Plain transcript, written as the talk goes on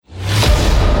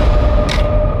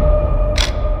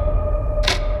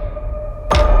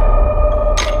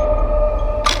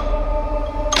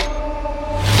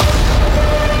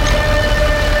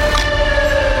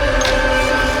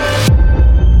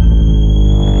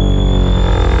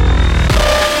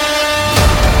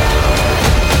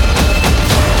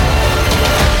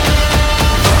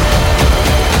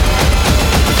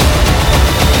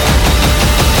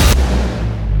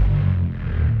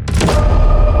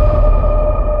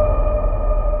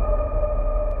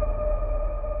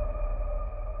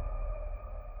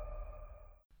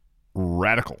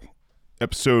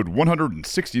episode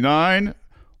 169.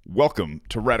 Welcome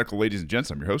to Radical Ladies and Gents.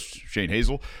 I'm your host, Shane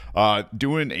Hazel.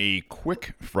 Doing a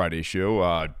quick Friday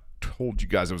show. Told you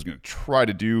guys I was going to try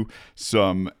to do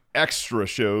some extra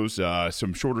shows,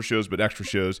 some shorter shows, but extra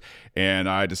shows. And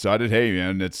I decided, hey,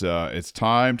 man, it's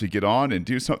time to get on and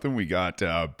do something. We got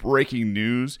breaking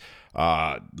news.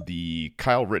 The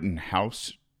Kyle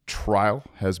Rittenhouse trial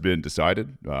has been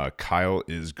decided. Kyle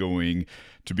is going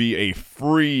to be a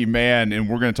free man, and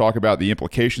we're going to talk about the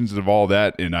implications of all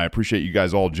that. And I appreciate you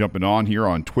guys all jumping on here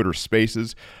on Twitter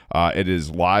Spaces. It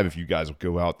is live. If you guys will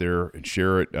go out there and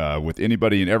share it with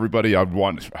anybody and everybody, I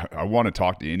want to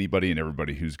talk to anybody and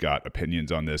everybody who's got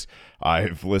opinions on this.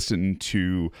 I've listened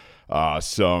to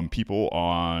some people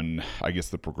on, I guess,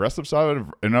 the progressive side,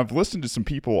 and I've listened to some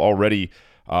people already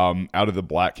out of the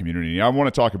black community. I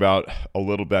want to talk about a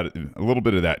little bit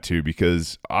of that too,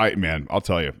 because I'll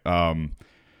tell you,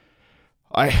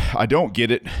 I don't get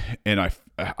it, and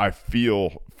I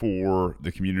feel for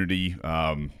the community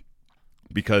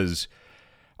because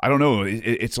I don't know.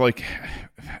 It's like,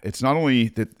 it's not only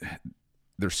that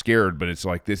they're scared, but it's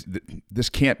like this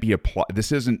can't be applied.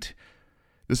 This isn't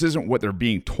what they're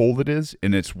being told it is,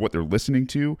 and it's what they're listening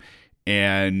to,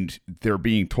 and they're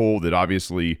being told that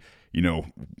obviously, you know,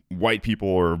 white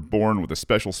people are born with a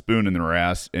special spoon in their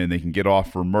ass and they can get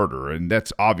off for murder. And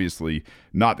that's obviously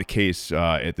not the case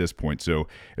at this point. So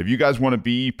if you guys want to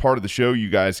be part of the show, you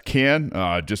guys can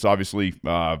just obviously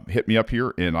hit me up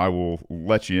here and I will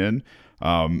let you in.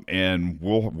 And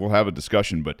we'll have a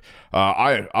discussion. But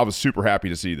I was super happy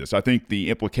to see this. I think the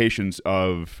implications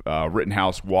of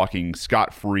Rittenhouse walking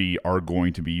scot-free are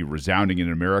going to be resounding in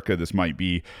America. This might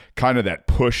be kind of that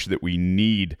push that we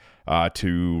need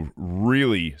to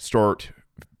really start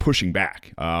pushing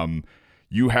back.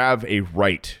 You have a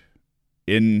right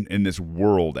in this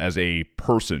world as a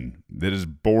person that is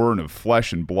born of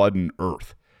flesh and blood and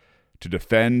earth to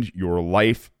defend your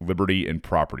life, liberty, and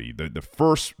property. The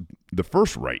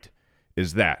first right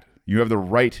is that you have the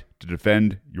right to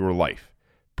defend your life,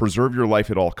 preserve your life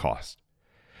at all costs,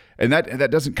 and that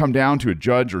doesn't come down to a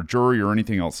judge or jury or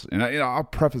anything else. And I'll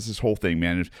preface this whole thing,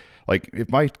 man. If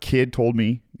my kid told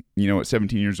me, you know, at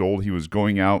 17 years old, he was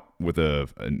going out with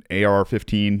an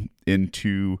AR-15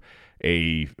 into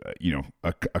a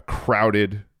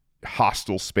crowded,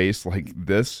 hostile space like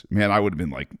this, man, I would have been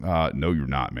like, no, you're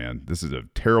not, man. This is a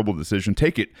terrible decision.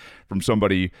 Take it from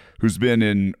somebody who's been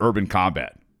in urban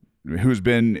combat, who's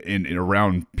been in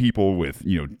around people with,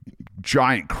 you know,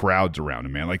 giant crowds around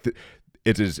him, man. Like,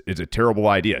 it's a terrible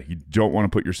idea. You don't want to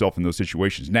put yourself in those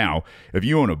situations. Now, if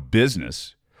you own a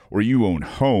business or you own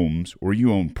homes or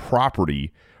you own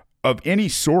property of any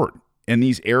sort in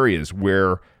these areas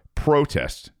where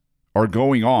protests are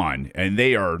going on, and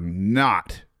they are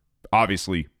not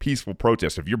obviously peaceful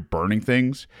protests. If you're burning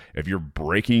things, if you're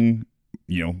breaking,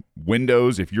 you know,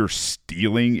 windows, if you're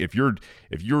stealing, if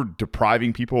you're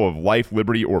depriving people of life,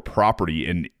 liberty, or property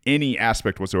in any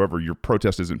aspect whatsoever, your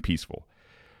protest isn't peaceful.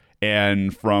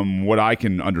 And from what I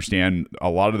can understand, a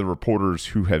lot of the reporters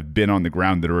who have been on the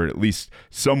ground that are at least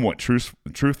somewhat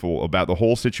truthful about the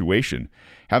whole situation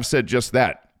have said just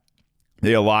that.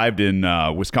 They arrived in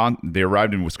Wisconsin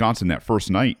that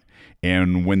first night,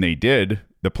 and when they did,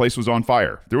 the place was on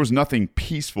fire. There was nothing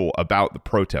peaceful about the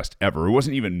protest ever. It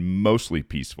wasn't even mostly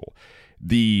peaceful.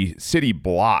 The city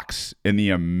blocks and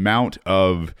the amount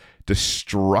of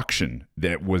destruction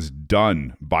that was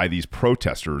done by these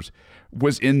protesters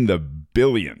was in the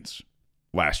billions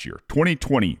last year.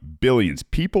 2020, billions.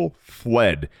 People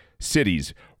fled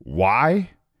cities. Why?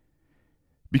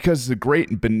 Because the great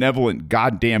and benevolent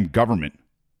goddamn government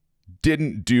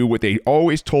didn't do what they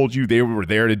always told you they were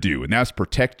there to do, and that's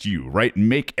protect you, right? And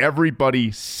make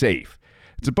everybody safe.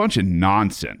 It's a bunch of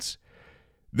nonsense.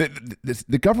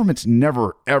 The government's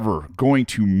never, ever going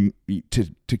to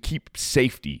keep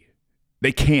safety.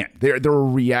 They can't. They're a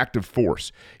reactive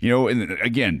force. You know, and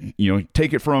again, you know,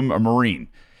 take it from a Marine.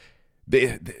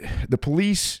 The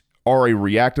police are a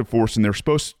reactive force, and they're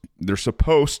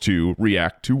supposed to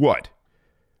react to what?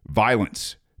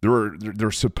 Violence.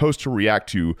 They're supposed to react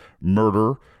to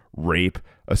murder, rape,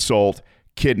 assault,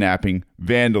 kidnapping,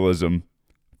 vandalism,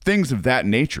 things of that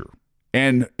nature.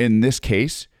 And in this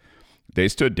case, they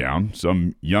stood down.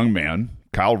 Some young man,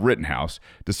 Kyle Rittenhouse,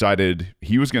 decided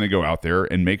he was going to go out there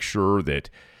and make sure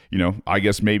that, you know, I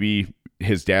guess maybe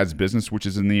his dad's business, which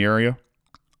is in the area,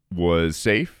 was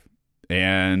safe.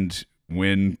 And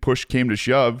when push came to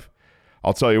shove,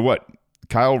 I'll tell you what,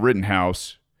 Kyle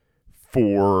Rittenhouse,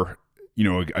 for, you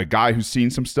know, a guy who's seen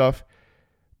some stuff,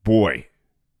 boy,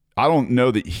 I don't know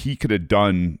that he could have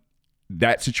done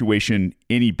that situation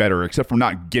any better, except for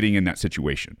not getting in that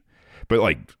situation. But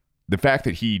like, the fact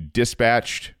that he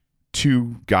dispatched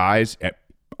 2 guys at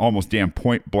almost damn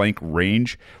point blank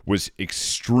range, was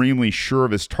extremely sure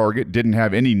of his target, didn't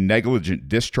have any negligent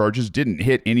discharges, didn't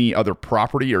hit any other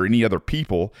property or any other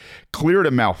people, cleared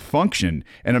a malfunction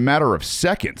in a matter of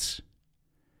seconds,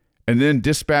 and then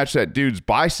dispatched that dude's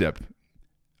bicep,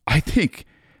 I think,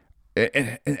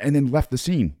 and then left the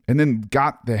scene and then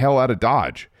got the hell out of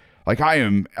Dodge. Like I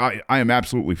am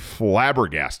absolutely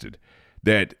flabbergasted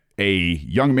that a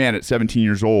young man at 17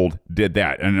 years old did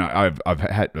that. And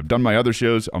I've done my other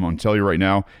shows. I'm going to tell you right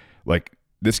now, like,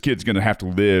 this kid's going to have to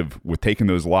live with taking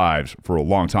those lives for a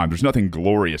long time. There's nothing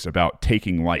glorious about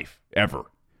taking life ever,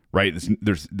 right?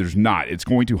 There's not. It's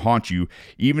going to haunt you.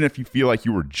 Even if you feel like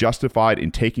you were justified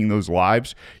in taking those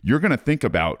lives, you're going to think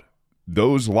about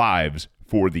those lives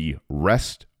for the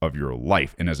rest of your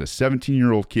life. And as a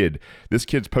 17-year-old kid, this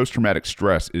kid's post-traumatic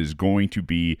stress is going to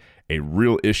be a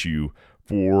real issue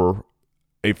for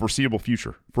a foreseeable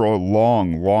future, for a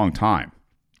long, long time.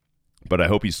 But I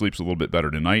hope he sleeps a little bit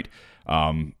better tonight.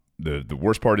 The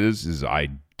worst part is I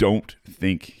don't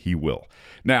think he will.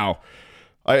 Now,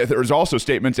 there's also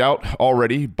statements out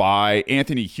already by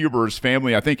Anthony Huber's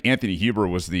family. I think Anthony Huber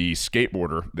was the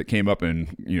skateboarder that came up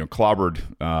and clobbered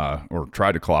or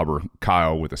tried to clobber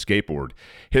Kyle with a skateboard.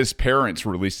 His parents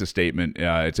released a statement.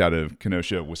 It's out of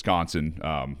Kenosha, Wisconsin.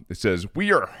 It says,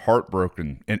 "We are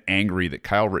heartbroken and angry that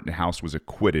Kyle Rittenhouse was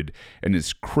acquitted in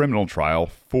his criminal trial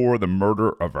for the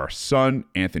murder of our son,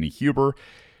 Anthony Huber.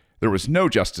 There was no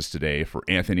justice today for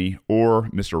Anthony or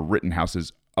Mr.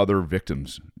 Rittenhouse's other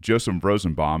victims. Joseph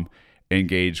Rosenbaum and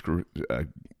Gage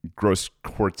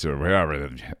Grosskreutz, or whatever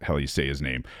the hell you say his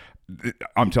name.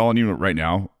 I'm telling you right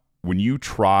now, when you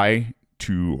try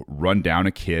to run down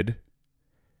a kid,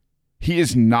 he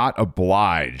is not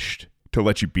obliged to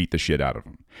let you beat the shit out of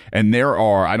him. And there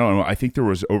are, I don't know, I think there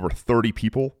was over 30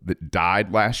 people that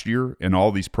died last year in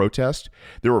all these protests.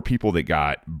 There were people that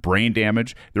got brain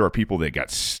damage. There are people that got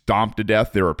stomped to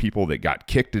death. There are people that got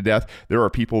kicked to death. There are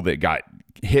people that got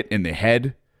hit in the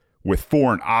head with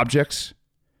foreign objects.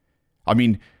 I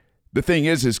mean, the thing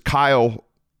is Kyle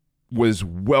was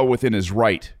well within his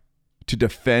right to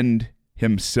defend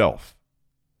himself.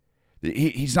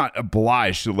 He's not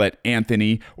obliged to let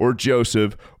Anthony or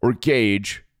Joseph or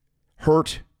Gage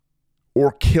hurt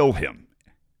or kill him.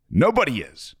 Nobody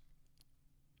is.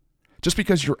 Just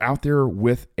because you're out there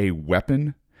with a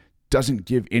weapon doesn't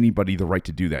give anybody the right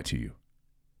to do that to you.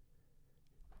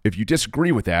 If you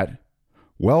disagree with that,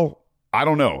 well, I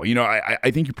don't know.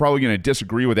 I think you're probably going to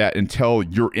disagree with that until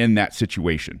you're in that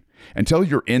situation. Until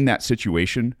you're in that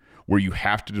situation where you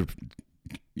have to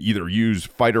either use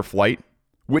fight or flight,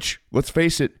 which, let's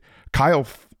face it, Kyle,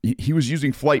 he was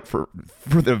using flight for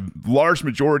the large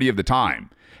majority of the time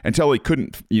until he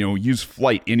couldn't, use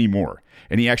flight anymore.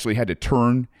 And he actually had to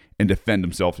turn and defend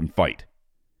himself and fight.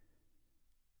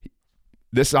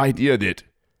 This idea that,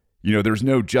 there's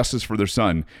no justice for their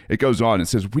son, it goes on. It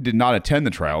says, "We did not attend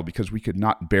the trial because we could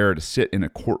not bear to sit in a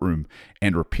courtroom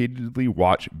and repeatedly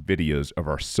watch videos of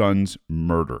our son's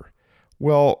murder."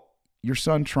 Well, your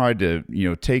son tried to,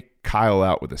 take Kyle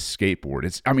out with a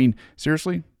skateboard.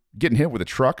 Seriously, getting hit with a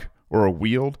truck or a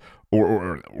wheel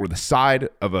or the side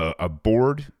of a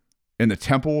board in the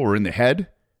temple or in the head,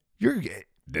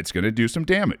 that's going to do some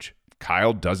damage.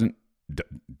 Kyle doesn't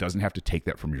have to take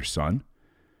that from your son.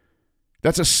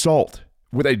 That's assault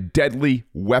with a deadly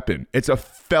weapon. It's a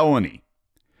felony.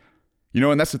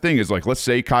 And that's the thing is, like, let's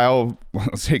say Kyle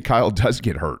does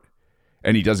get hurt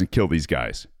and he doesn't kill these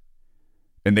guys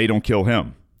and they don't kill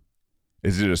him.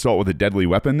 Is it assault with a deadly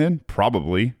weapon then?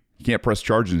 Probably. You can't press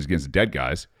charges against dead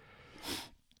guys.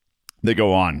 They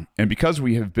go on. And because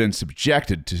we have been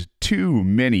subjected to too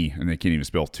many, and they can't even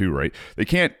spell two, right?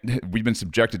 We've been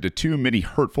subjected to too many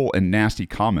hurtful and nasty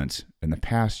comments in the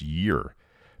past year.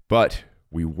 But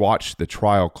we watched the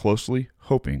trial closely,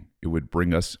 hoping it would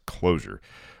bring us closure.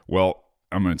 Well,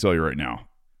 I'm going to tell you right now,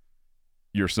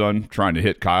 your son trying to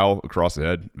hit Kyle across the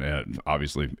head,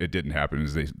 obviously it didn't happen,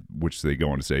 which they go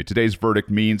on to say. Today's verdict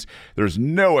means there's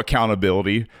no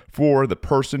accountability for the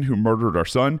person who murdered our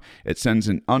son. It sends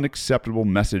an unacceptable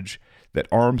message that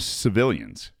armed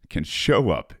civilians can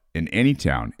show up in any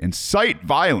town, incite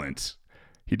violence.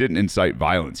 He didn't incite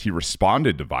violence. He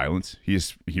responded to violence.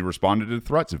 He responded to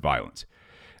threats of violence,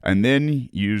 and then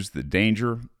used the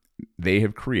danger they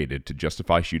have created to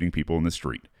justify shooting people in the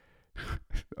street.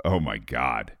 Oh my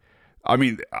God.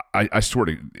 I sort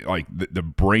of like the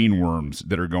brain worms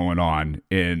that are going on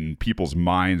in people's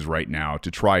minds right now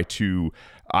to try to,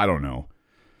 I don't know,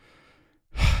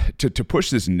 to push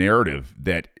this narrative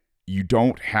that you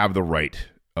don't have the right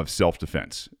of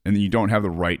self-defense and you don't have the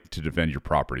right to defend your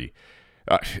property.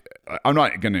 uh, I'm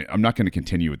not gonna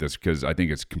continue with this because I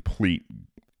think it's complete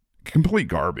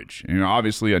garbage. You know,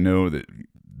 obviously I know that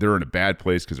they're in a bad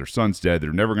place because their son's dead.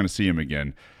 They're never going to see him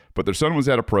again. But their son was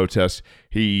at a protest.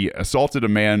 He assaulted a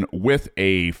man with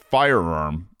a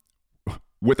firearm,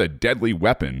 with a deadly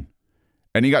weapon,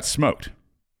 and he got smoked.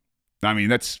 I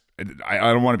mean, I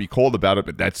don't want to be cold about it,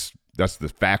 but that's the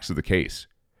facts of the case.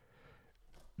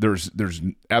 There's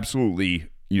absolutely,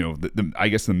 you know, I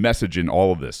guess the message in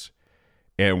all of this,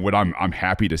 and what I'm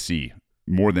happy to see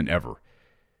more than ever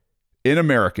in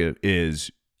America is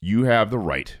you have the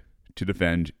right to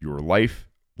defend your life,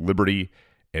 liberty,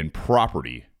 and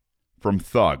property from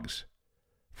thugs,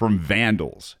 from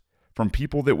vandals, from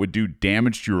people that would do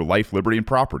damage to your life, liberty, and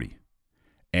property.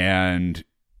 And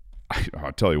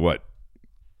I'll tell you what,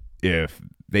 if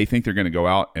they think they're going to go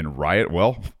out and riot,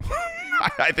 well,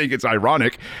 I think it's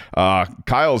ironic.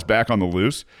 Kyle's back on the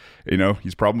loose. You know,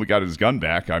 he's probably got his gun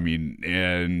back. I mean,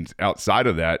 and outside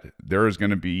of that, there is going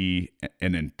to be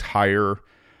an entire,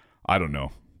 I don't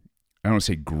want to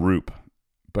say group,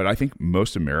 but I think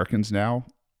most Americans now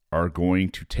are going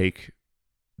to take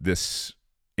this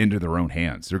into their own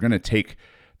hands. They're going to take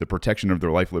the protection of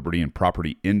their life, liberty, and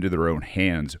property into their own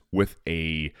hands with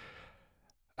a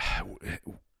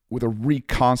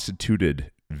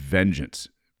reconstituted vengeance,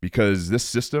 because this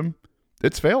system,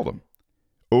 it's failed them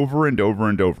over and over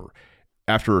and over.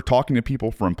 After talking to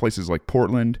people from places like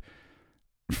Portland,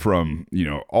 from, you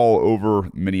know, all over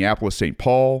Minneapolis, St.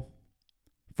 Paul,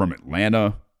 from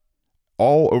Atlanta,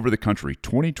 all over the country,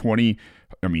 2020,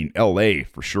 I mean, LA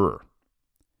for sure.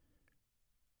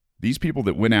 These people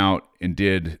that went out and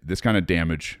did this kind of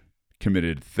damage,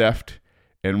 committed theft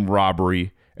and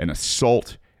robbery and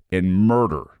assault and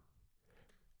murder.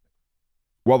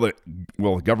 While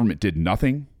the government did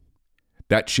nothing,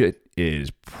 that shit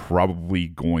is probably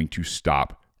going to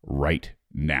stop right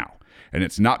now. And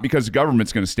it's not because the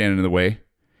government's going to stand in the way.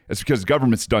 It's because the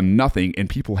government's done nothing and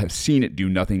people have seen it do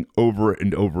nothing over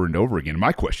and over and over again.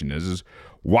 My question is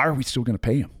why are we still going to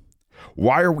pay them?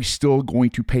 Why are we still going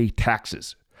to pay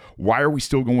taxes? Why are we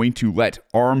still going to let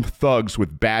armed thugs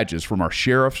with badges from our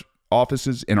sheriff's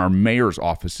offices and our mayor's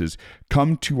offices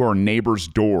come to our neighbor's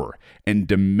door and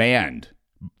demand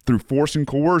through force and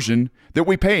coercion that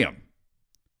we pay them?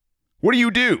 What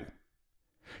do?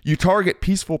 You target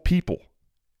peaceful people.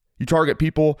 You target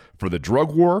people for the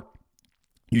drug war.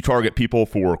 You target people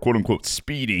for quote unquote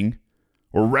speeding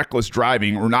or reckless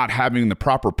driving or not having the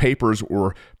proper papers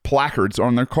or placards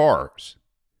on their cars.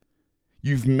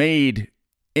 You've made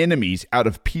enemies out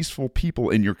of peaceful people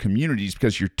in your communities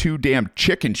because you're too damn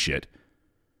chicken shit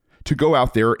to go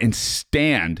out there and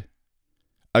stand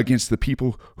against the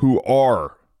people who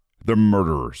are the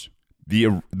murderers,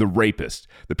 the rapists,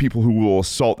 the people who will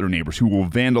assault their neighbors, who will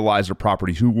vandalize their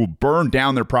properties, who will burn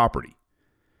down their property.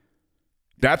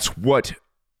 That's what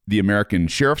the American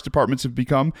sheriff's departments have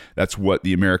become. That's what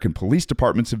the American police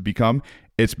departments have become.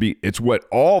 It's what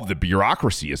all the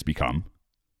bureaucracy has become.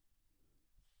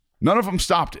 None of them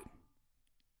stopped it.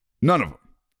 None of them.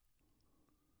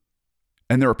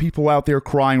 And there are people out there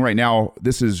crying right now,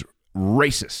 this is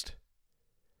racist.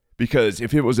 Because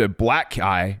if it was a black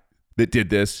guy that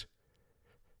did this,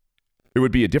 it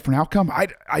would be a different outcome.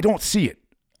 I don't see it.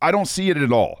 I don't see it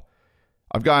at all.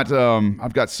 I've got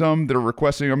some that are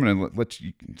requesting. I'm going to let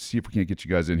you see if we can't get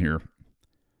you guys in here.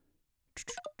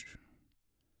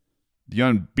 The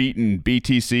unbeaten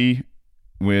BTC.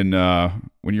 When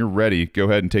you're ready, go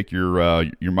ahead and take your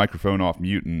microphone off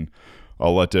mute, and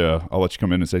I'll let you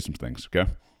come in and say some things. Okay.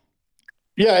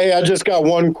 Yeah, hey, I just got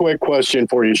one quick question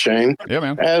for you, Shane. Yeah,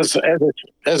 man. As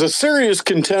a serious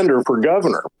contender for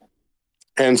governor,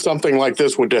 and something like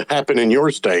this would happen in your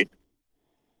state,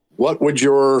 what would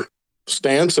your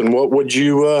stance and what would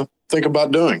you think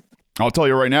about doing? I'll tell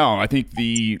you right now. I think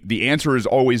the answer has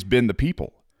always been the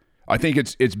people. I think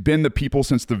it's been the people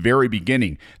since the very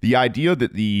beginning. The idea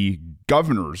that the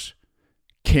governors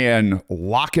can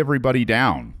lock everybody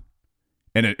down,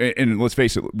 and let's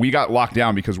face it, we got locked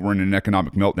down because we're in an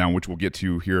economic meltdown, which we'll get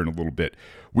to here in a little bit.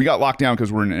 We got locked down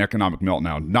because we're in an economic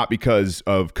meltdown, not because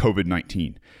of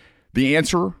COVID-19. The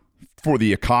answer for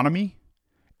the economy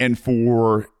and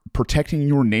for protecting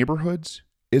your neighborhoods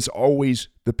is always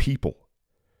the people.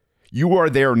 You are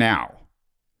there now.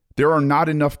 There are not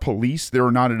enough police. There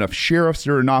are not enough sheriffs.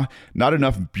 There are not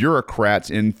enough bureaucrats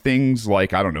in things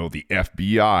like, I don't know, the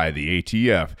FBI, the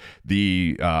ATF,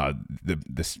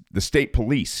 the state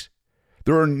police.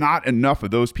 There are not enough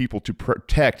of those people to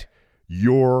protect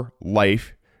your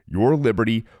life, your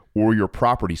liberty, or your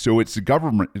property. So it's the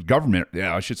government,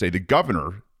 I should say the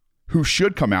governor, who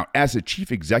should come out as a chief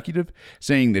executive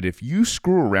saying that if you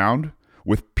screw around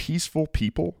with peaceful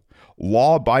people,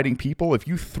 law-abiding people, if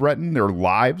you threaten their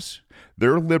lives,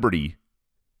 their liberty,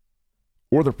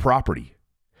 or their property,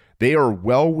 they are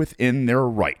well within their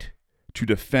right to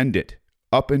defend it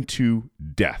up into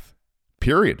death,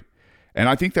 period. And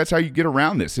I think that's how you get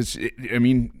around this.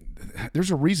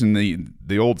 There's a reason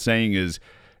the old saying is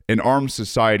an armed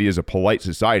society is a polite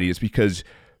society. It's because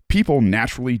people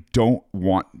naturally don't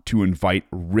want to invite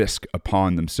risk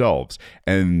upon themselves.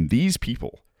 And these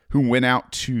people who went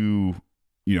out to,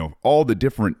 all the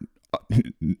different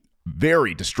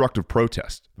very destructive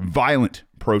protests, violent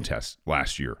protests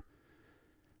last year,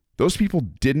 those people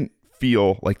didn't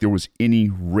feel like there was any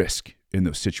risk in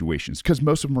those situations because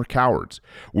most of them were cowards.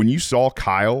 When you saw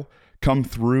Kyle come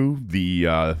through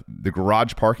the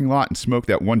garage parking lot and smoke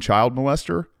that one child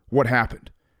molester, what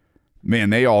happened? Man,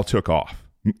 they all took off.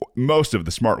 Most of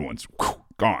the smart ones,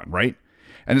 gone, right?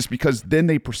 And it's because then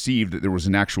they perceived that there was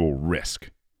an actual risk.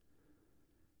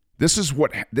 This is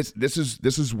what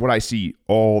I see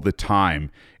all the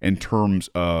time in terms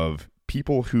of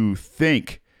people who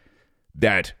think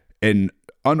that an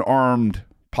unarmed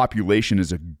population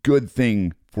is a good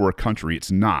thing for a country.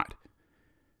 It's not.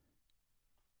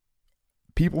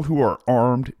 People who are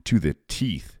armed to the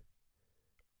teeth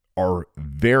are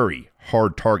very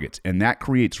hard targets, and that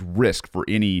creates risk for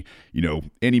anybody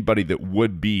that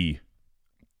would be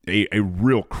a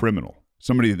real criminal,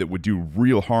 somebody that would do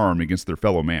real harm against their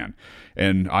fellow man.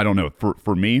 And I don't know,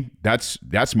 for me, that's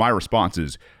my response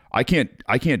is I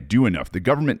can't do enough. The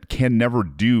government can never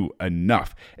do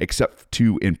enough except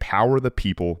to empower the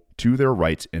people to their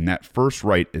rights, and that first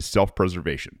right is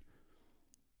self-preservation.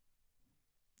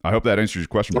 I hope that answers your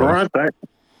question, brother. All right.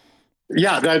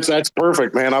 Yeah, that's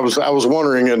perfect, man. I was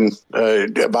wondering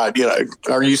about,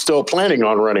 are you still planning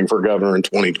on running for governor in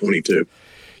 2022?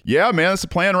 Yeah, man, that's the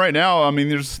plan right now. I mean,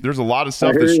 there's a lot of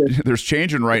stuff there's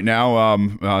changing right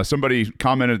now. Somebody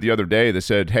commented the other day that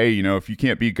said, hey, if you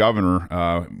can't be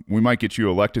governor, we might get you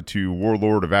elected to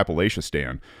Warlord of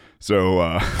Appalachia. So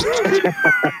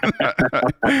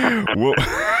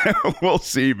we'll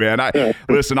see, man. I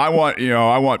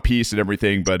want peace and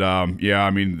everything, but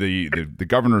the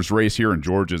governor's race here in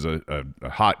Georgia is a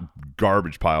hot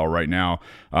garbage pile right now.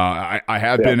 I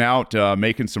have been out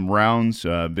making some rounds,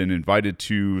 been invited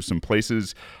to some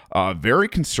places, very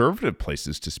conservative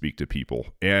places to speak to people,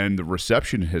 and the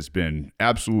reception has been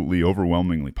absolutely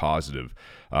overwhelmingly positive.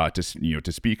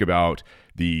 To speak about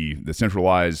the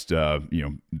centralized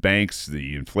banks,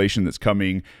 the inflation that's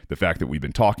coming, the fact that we've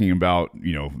been talking about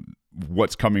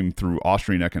what's coming through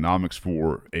Austrian economics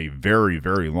for a very,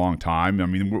 very long time. I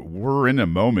mean, we're in a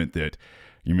moment that.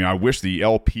 I wish the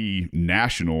LP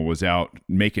National was out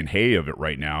making hay of it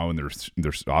right now, and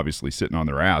they're obviously sitting on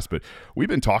their ass. But we've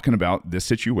been talking about this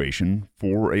situation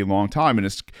for a long time, and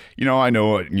it's I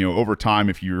know over time,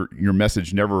 if your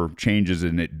message never changes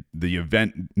and the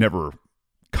event never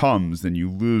comes, then you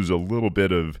lose a little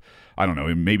bit of, I don't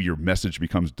know, maybe your message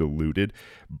becomes diluted.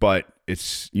 But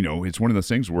it's it's one of those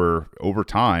things where over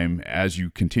time, as you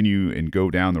continue and go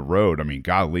down the road, I mean,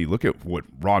 golly, look at what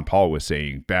Ron Paul was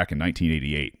saying back in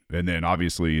 1988, and then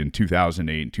obviously in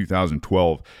 2008 and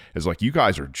 2012, is like, you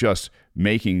guys are just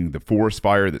making the forest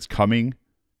fire that's coming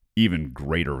even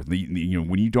greater.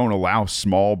 When you don't allow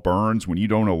small burns, when you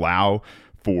don't allow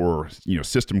for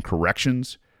system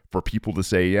corrections, for people to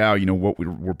say, yeah, what,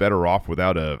 we're better off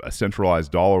without a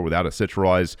centralized dollar, without a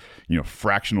centralized,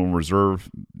 fractional reserve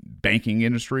banking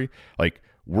industry. Like,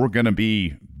 we're going to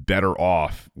be better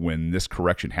off when this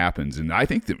correction happens. And I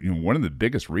think that one of the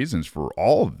biggest reasons for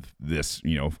all of this,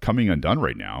 coming undone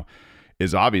right now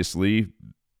is obviously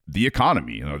the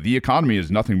economy. The economy is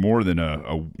nothing more than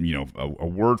a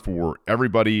word for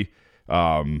everybody,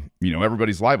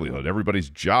 everybody's livelihood, everybody's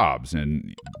jobs.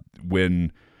 And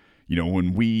when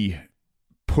we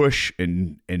push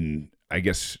and I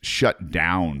guess shut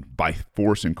down by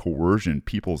force and coercion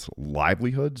people's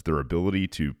livelihoods, their ability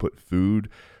to put food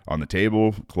on the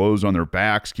table, clothes on their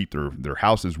backs, keep their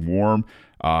houses warm,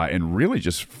 and really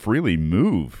just freely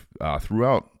move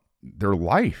throughout their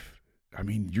life, I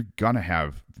mean, you're gonna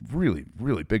have really,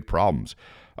 really big problems.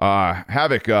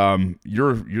 Havoc,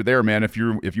 you're there, man. If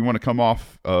you want to come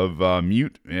off of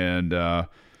mute and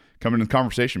come into the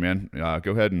conversation, man,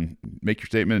 go ahead and make your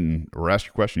statement or ask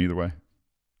your question either way.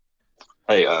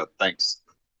 Hey, thanks.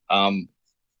 I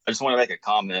just want to make a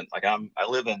comment. Like, I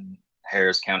live in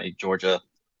Harris County, Georgia,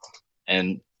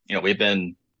 and we've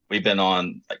been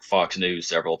on like Fox News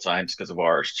several times because of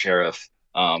our sheriff.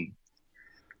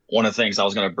 One of the things I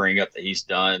was going to bring up that he's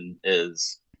done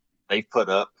is they've put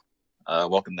up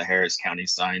 "Welcome to Harris County"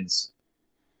 signs,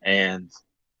 and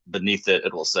beneath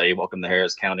it will say "Welcome to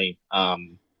Harris County."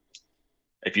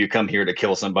 if you come here to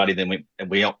kill somebody, then we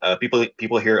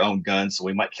people here own guns, so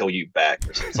we might kill you back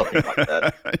or something like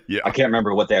that. Yeah. I can't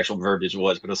remember what the actual verbiage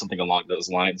was, but it was something along those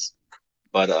lines.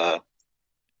 But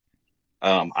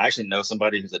I actually know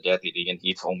somebody who's a deputy, and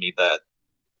he told me that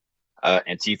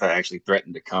Antifa actually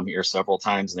threatened to come here several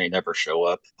times, and they never show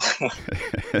up.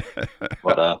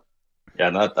 But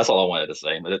yeah, that's all I wanted to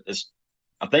say. But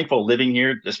I'm thankful living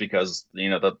here just because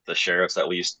the sheriffs at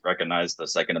least recognize the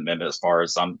Second Amendment as far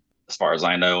as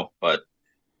I know. But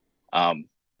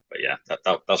yeah,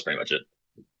 that was pretty much it.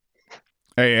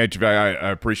 Hey, I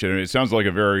appreciate it. It sounds like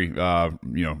a very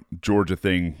Georgia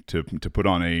thing to put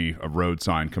on a road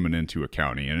sign coming into a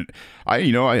county, and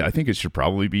I think it should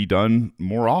probably be done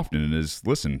more often. And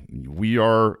listen, we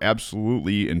are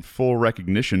absolutely in full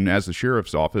recognition as the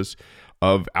sheriff's office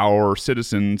of our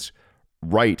citizens'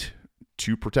 right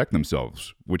to protect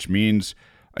themselves, which means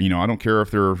I don't care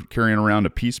if they're carrying around a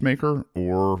Peacemaker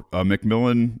or a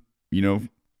Macmillan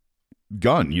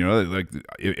gun. Like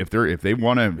if they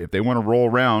want to roll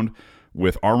around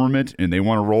with armament, and they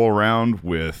want to roll around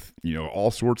with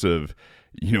all sorts of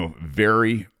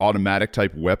very automatic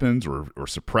type weapons or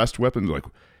suppressed weapons, like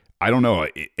I don't know,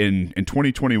 in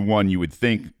 2021 you would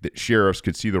think that sheriffs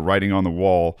could see the writing on the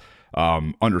wall,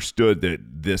 understood that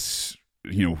this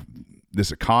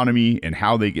economy and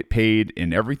how they get paid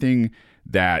and everything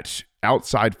that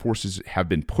outside forces have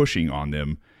been pushing on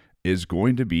them is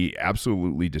going to be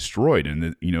absolutely destroyed, and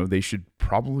that they should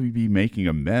probably be making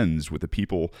amends with the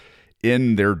people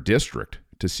in their district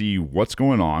to see what's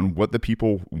going on, what the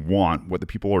people want, what the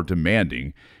people are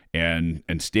demanding, and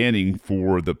standing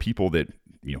for the people that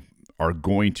are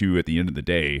going to, at the end of the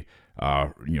day,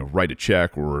 write a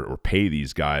check or pay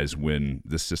these guys when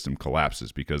the system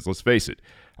collapses. Because let's face it,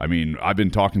 I mean, I've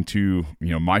been talking to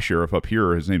my sheriff up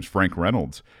here. His name's Frank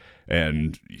Reynolds.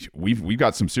 And we've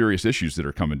got some serious issues that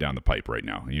are coming down the pipe right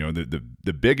now.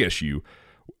 The big issue,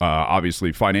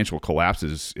 obviously, financial collapse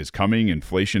is coming.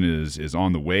 Inflation is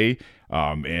on the way,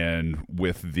 and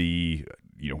with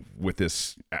with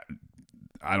this,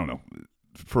 I don't know,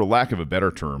 for lack of a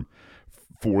better term,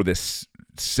 for this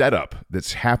setup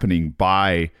that's happening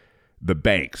by the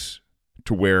banks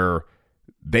to where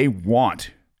they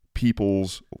want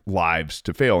people's lives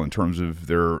to fail in terms of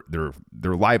their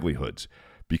livelihoods.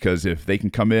 Because if they can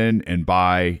come in and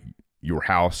buy your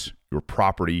house, your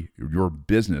property, your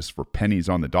business for pennies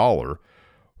on the dollar,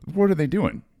 what are they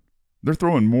doing? They're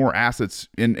throwing more assets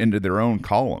into their own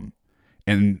column.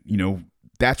 And,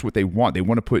 that's what they want. They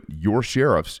want to put your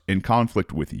sheriffs in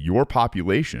conflict with your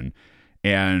population.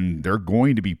 And they're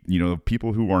going to be,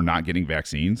 people who are not getting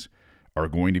vaccines are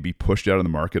going to be pushed out of the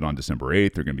market on December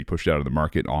 8th. They're going to be pushed out of the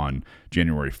market on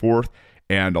January 4th.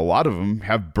 And a lot of them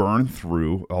have burned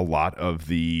through a lot of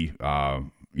the,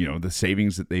 the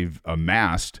savings that they've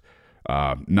amassed,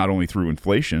 not only through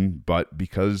inflation, but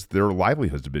because their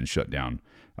livelihoods have been shut down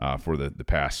for the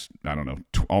past, I don't know,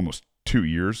 almost 2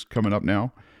 years coming up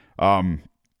now.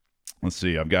 Let's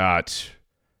see. I've got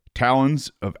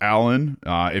Talons of Allen.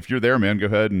 If you're there, man, go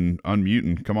ahead and unmute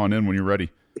and come on in when you're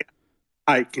ready.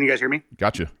 Hi, can you guys hear me?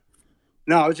 Gotcha.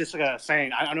 No, I was just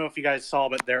saying, I don't know if you guys saw,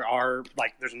 but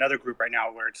there's another group right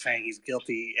now where it's saying he's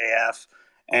guilty AF.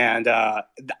 And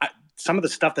some of the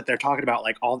stuff that they're talking about,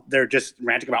 they're just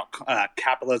ranting about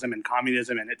capitalism and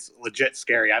communism, and it's legit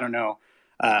scary. I don't know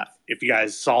if you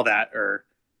guys saw that or.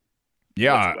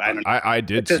 Yeah, I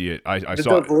did see it. I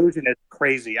saw it. The delusion is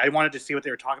crazy. I wanted to see what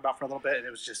they were talking about for a little bit, and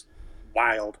it was just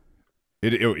wild.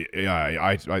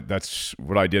 That's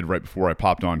what I did right before I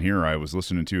popped on here. I was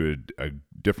listening to a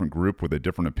different group with a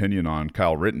different opinion on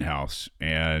Kyle Rittenhouse,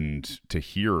 and to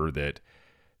hear that,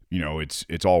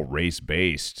 it's all race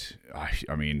based.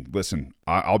 I mean, listen,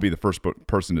 I'll be the first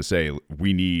person to say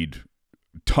we need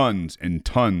tons and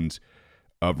tons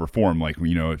of reform. Like,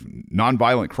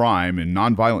 nonviolent crime and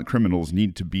nonviolent criminals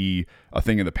need to be a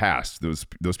thing of the past.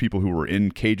 Those people who are in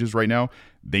cages right now,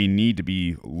 they need to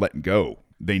be let go.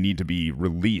 They need to be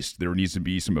released. There needs to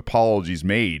be some apologies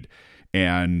made.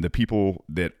 And the people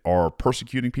that are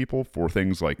persecuting people for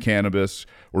things like cannabis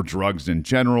or drugs in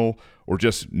general, or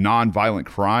just nonviolent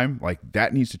crime, like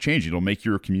that needs to change. It'll make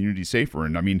your community safer.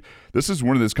 And I mean, this is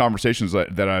one of those conversations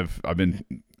that I've been,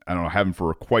 I don't know, having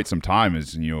for quite some time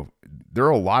is, there are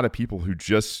a lot of people who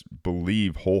just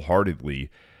believe wholeheartedly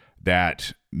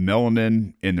that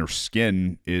melanin in their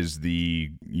skin is the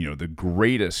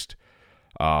greatest,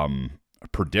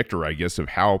 predictor, I guess, of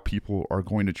how people are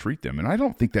going to treat them. And I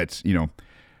don't think that's,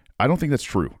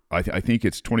 true. I think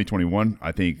it's 2021.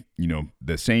 I think,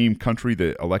 the same country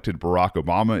that elected Barack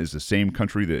Obama is the same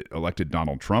country that elected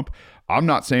Donald Trump. I'm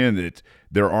not saying that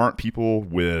there aren't people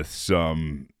with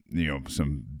some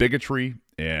bigotry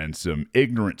and some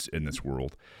ignorance in this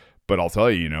world. But I'll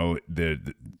tell you,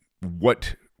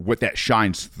 what that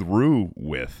shines through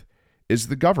with is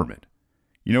the government.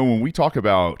 When we talk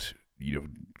about,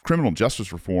 criminal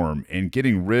justice reform and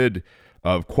getting rid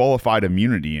of qualified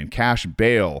immunity and cash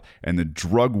bail and the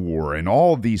drug war and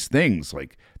all of these things,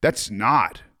 like, that's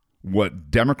not what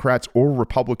Democrats or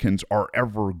Republicans are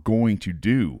ever going to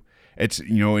do. It's,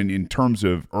 in terms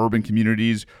of urban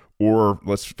communities, or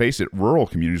let's face it, rural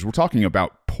communities, we're talking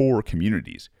about poor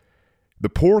communities. The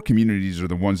poor communities are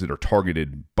the ones that are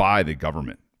targeted by the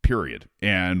government, period.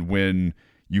 And when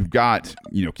you've got,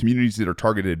 communities that are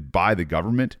targeted by the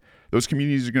government, those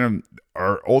communities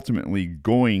are ultimately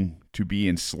going to be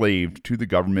enslaved to the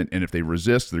government. And if they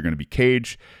resist, they're going to be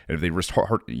caged. And if they resist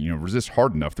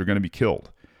hard enough, they're going to be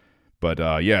killed. But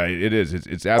yeah, it is.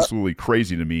 It's absolutely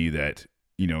crazy to me that,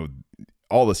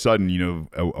 all of a sudden,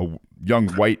 a young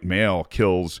white male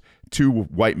kills two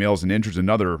white males and injures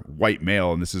another white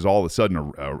male, and this is all of a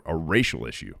sudden a racial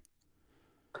issue.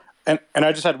 And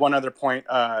I just had one other point.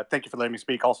 Thank you for letting me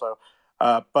speak also.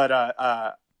 But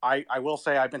I will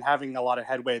say I've been having a lot of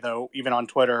headway, though, even on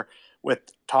Twitter, with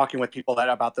talking with people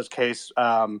about this case.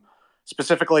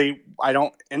 Specifically, I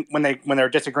don't, when they're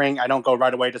disagreeing, I don't go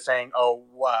right away to saying, oh,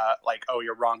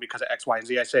 you're wrong because of X, Y, and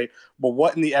Z. I say, well,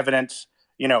 what in the evidence,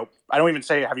 I don't even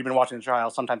say, have you been watching the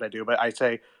trial? Sometimes I do, but I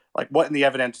say, like, what in the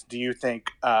evidence do you think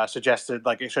suggested,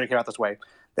 like, it should have came out this way?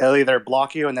 They'll either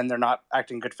block you and then they're not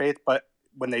acting in good faith, but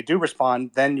when they do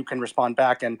respond, then you can respond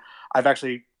back. And I've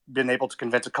actually been able to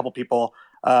convince a couple people,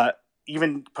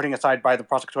 even putting aside by the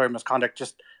prosecutorial misconduct,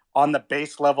 just on the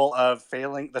base level of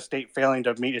the state failing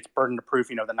to meet its burden of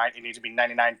proof, it needs to be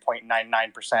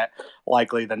 99.99%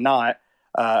 likely than not.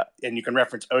 And you can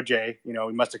reference OJ, he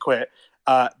must have quit.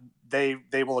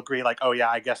 They will agree, like, oh yeah,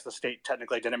 I guess the state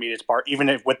technically didn't meet its bar, even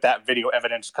if with that video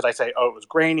evidence, because I say, oh, it was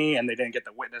grainy and they didn't get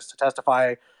the witness to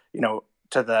testify,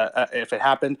 to the if it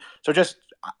happened. So just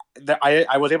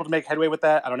I was able to make headway with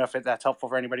that. I don't know if that's helpful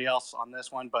for anybody else on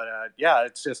this one, but yeah,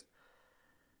 it's just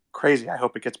crazy. I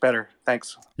hope it gets better.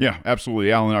 Thanks. Yeah,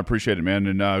 absolutely, Alan. I appreciate it, man.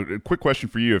 And a quick question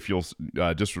for you, if you'll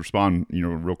just respond,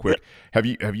 real quick.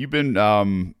 Yeah. Have you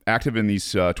been active in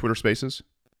these Twitter Spaces?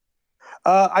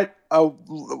 I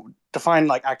define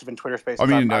like active in Twitter Spaces. I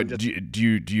mean,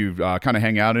 do you kind of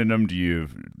hang out in them? Do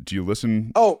you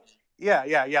listen? Oh, yeah.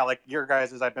 Like your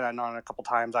guys, I've been on a couple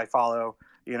times. I follow,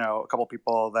 a couple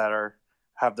people that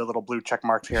have the little blue check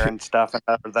marks here and stuff,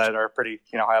 and that are pretty,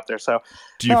 high up there. So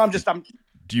do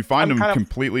you find them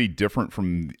completely different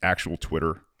from the actual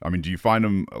Twitter? I mean, do you find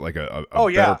them like a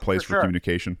better place for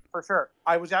communication? For sure.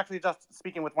 I was actually just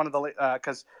speaking with one of the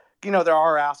because there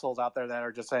are assholes out there that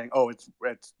are just saying, oh, it's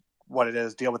what it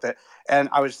is, deal with it. And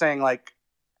I was saying, like,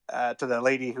 to the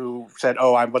lady who said,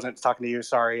 oh, I wasn't talking to you,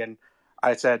 sorry. And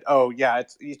I said, oh yeah,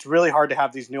 it's really hard to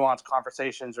have these nuanced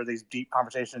conversations or these deep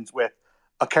conversations with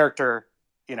a character,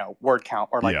 word count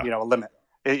or like, a limit.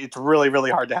 It's really,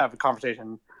 really hard to have a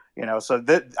conversation, so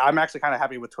I'm actually kind of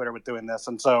happy with Twitter with doing this.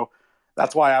 And so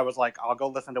that's why I was like, I'll go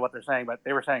listen to what they're saying, but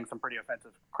they were saying some pretty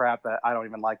offensive crap that I don't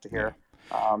even like to hear.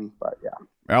 But yeah.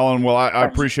 Alan, well, I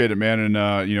appreciate it, man.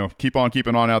 And, keep on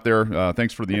keeping on out there.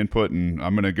 Thanks for the input. And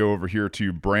I'm going to go over here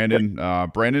to Brandon,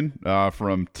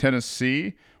 from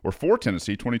Tennessee, or for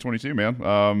Tennessee 2022,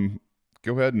 man.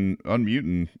 Go ahead and unmute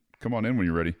and come on in when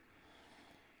you're ready.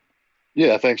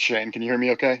 Yeah. Thanks, Shane. Can you hear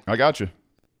me okay? I got you.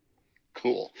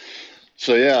 Cool.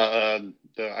 So yeah,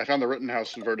 I found the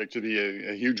Rittenhouse verdict to be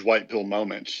a huge white pill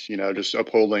moment. Just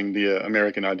upholding the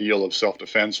American ideal of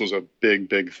self-defense was a big,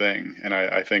 big thing. And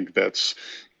I think that's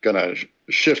going to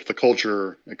shift the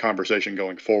culture and conversation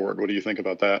going forward. What do you think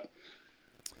about that?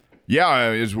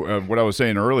 Yeah, is what I was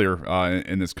saying earlier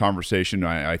in this conversation.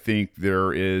 I think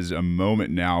there is a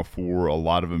moment now for a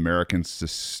lot of Americans to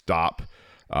stop,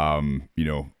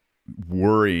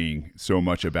 worrying so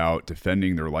much about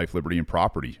defending their life, liberty, and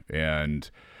property. And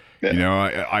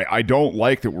I don't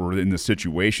like that we're in this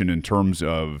situation in terms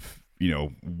of,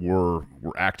 we're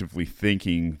actively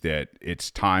thinking that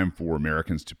it's time for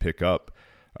Americans to pick up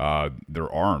their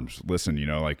arms. Listen,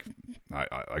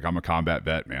 I'm a combat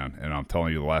vet, man, and I'm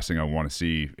telling you, the last thing I want to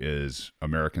see is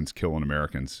Americans killing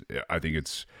Americans. I think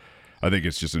it's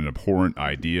just an abhorrent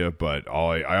idea, but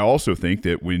I also think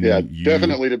that when you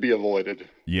definitely to be avoided.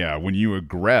 Yeah, when you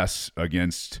aggress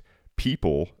against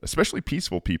people, especially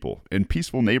peaceful people in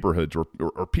peaceful neighborhoods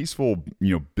or peaceful,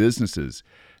 businesses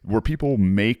where people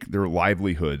make their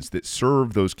livelihoods that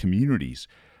serve those communities,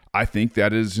 I think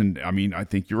that is, I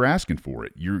think you're asking for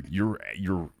it.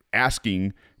 You're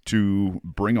asking to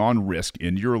bring on risk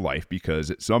into your life because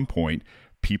at some point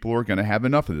people are going to have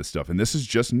enough of this stuff. And this is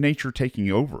just nature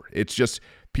taking over. It's just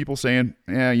people saying,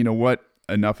 "Yeah, you know what?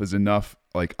 Enough is enough.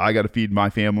 Like, I got to feed my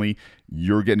family.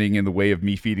 You're getting in the way of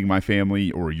me feeding my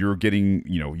family, or you're getting,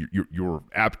 you're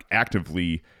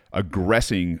actively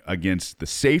aggressing against the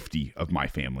safety of my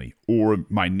family or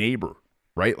my neighbor,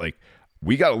 right? Like,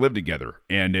 we got to live together.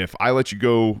 And if I let you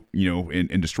go,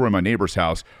 and destroy my neighbor's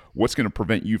house, what's going to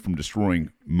prevent you from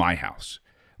destroying my house?"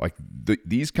 Like,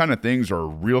 these kind of things are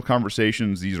real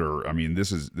conversations. These are,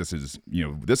 this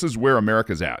is where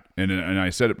America's at. And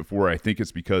I said it before, I think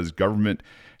it's because government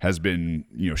has been,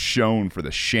 shown for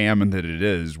the sham that it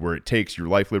is, where it takes your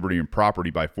life, liberty, and property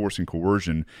by force and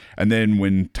coercion. And then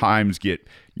when times get,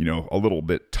 a little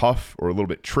bit tough or a little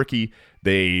bit tricky,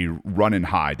 they run and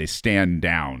hide. They stand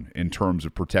down in terms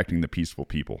of protecting the peaceful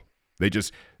people.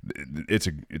 It's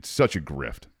such a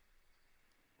grift.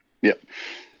 Yep.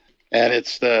 And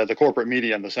it's the corporate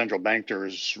media and the central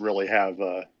bankers really have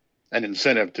an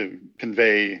incentive to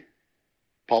convey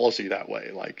policy that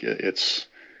way. Like, it's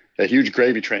a huge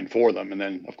gravy train for them. And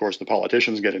then, of course, the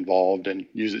politicians get involved and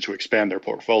use it to expand their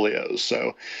portfolios.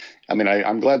 So,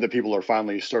 I'm glad that people are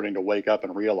finally starting to wake up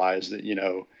and realize that,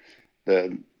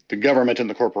 the government and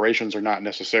the corporations are not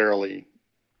necessarily,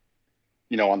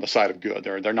 on the side of good.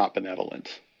 They're not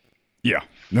benevolent. Yeah,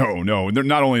 no. They're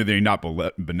not only are they not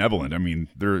benevolent.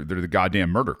 They're the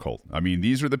goddamn murder cult.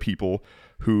 These are the people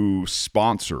who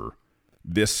sponsor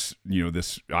this,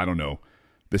 this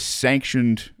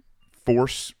sanctioned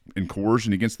force and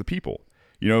coercion against the people.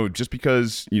 Just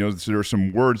because, there are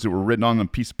some words that were written on a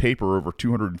piece of paper over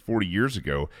 240 years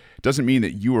ago, doesn't mean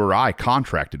that you or I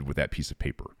contracted with that piece of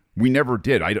paper. We never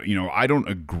did. I don't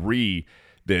agree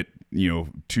that,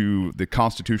 to the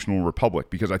constitutional republic,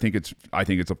 because I think it's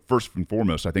a first and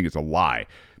foremost, I think it's a lie.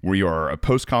 We are a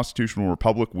post-constitutional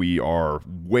republic. We are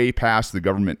way past the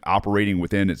government operating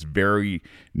within its very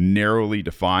narrowly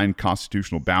defined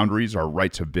constitutional boundaries. Our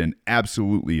rights have been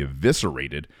absolutely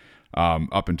eviscerated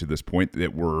up until this point,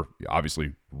 that were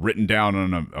obviously written down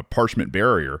on a parchment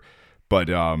barrier. But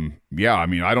I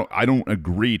don't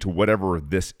agree to whatever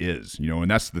this is,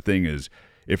 and that's the thing is,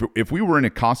 if we were in a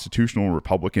constitutional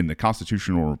republic and the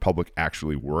constitutional republic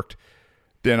actually worked,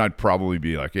 then I'd probably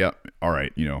be like, yeah, all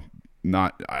right,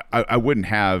 I wouldn't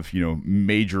have,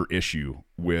 major issue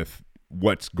with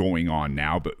what's going on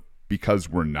now. But because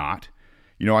we're not,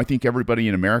 I think everybody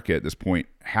in America at this point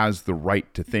has the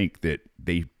right to think that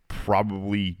they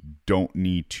probably don't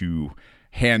need to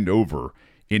hand over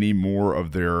any more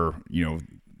of their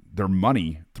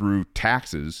money through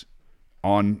taxes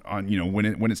on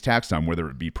when it's tax time, whether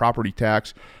it be property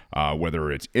tax,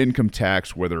 whether it's income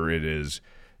tax, whether it is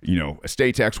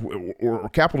estate tax or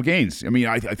capital gains.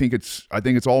 I think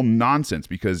it's all nonsense,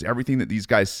 because everything that these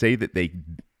guys say that they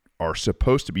are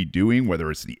supposed to be doing,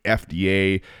 whether it's the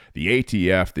FDA, the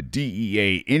ATF, the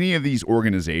DEA, any of these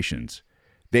organizations,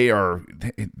 they are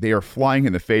flying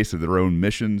in the face of their own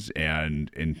missions and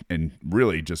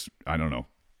really just, I don't know,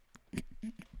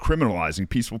 criminalizing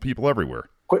peaceful people everywhere.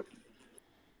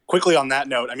 Quickly on that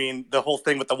note, the whole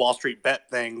thing with the Wall Street bet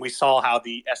thing, we saw how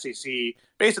the SEC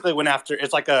basically went after,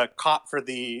 it's like a cop for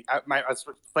I was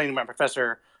explaining to my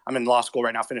professor, I'm in law school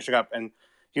right now, finishing up, and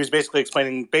he was basically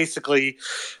explaining, these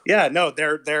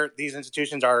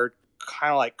institutions are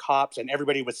kind of like cops, and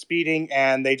everybody was speeding,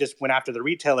 and they just went after the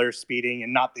retailers speeding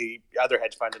and not the other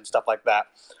hedge funds and stuff like that.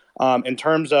 In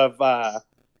terms of the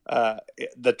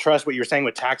trust, what you were saying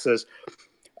with taxes,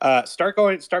 start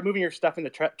moving your stuff into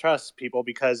trust, people,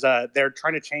 because they're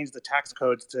trying to change the tax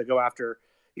codes to go after,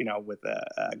 with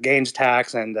gains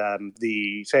tax and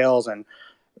the sales, and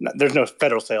there's no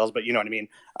federal sales, but you know what I mean.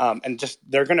 And just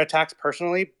they're going to tax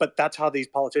personally, but that's how these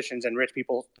politicians and rich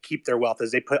people keep their wealth,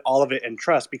 is they put all of it in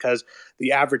trust, because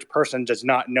the average person does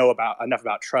not know enough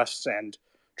about trusts and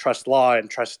trust law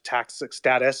and trust tax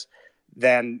status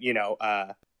than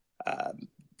the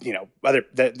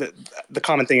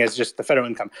common thing is just the federal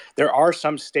income. There are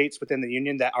some states within the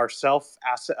union that are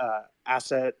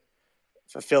asset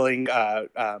fulfilling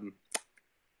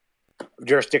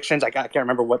jurisdictions. I can't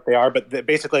remember what they are, but they're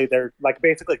basically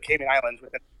Cayman Islands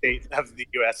within the state of the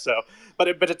U.S. So, but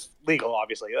it's legal,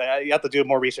 obviously. You have to do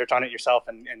more research on it yourself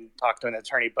and talk to an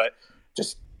attorney. But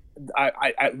just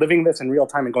I living this in real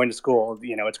time and going to school,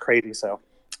 it's crazy. So,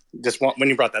 when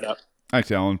you brought that up. Thanks,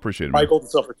 Alan. Appreciate it. My gold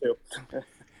and silver too.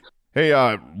 Hey,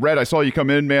 Red, I saw you come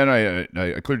in, man.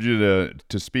 I cleared you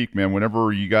to speak, man.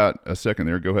 Whenever you got a second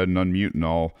there, go ahead and unmute, and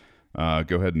I'll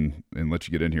go ahead and let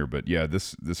you get in here. But yeah,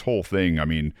 this whole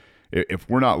thing, if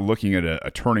we're not looking at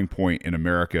a turning point in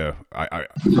America, I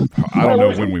don't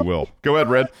know when we will. Go ahead,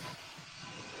 Red.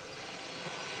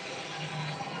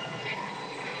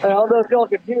 I don't know if y'all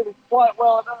can hear me quite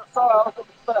well. I'm sorry, I was going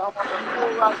to say I'm on the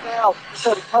floor right now.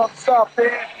 So to come stop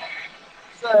in.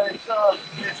 So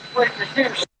it's great to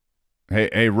hear.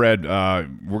 Hey, Red.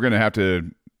 We're gonna have to.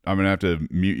 I'm gonna have to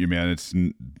mute you, man. It's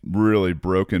really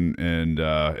broken and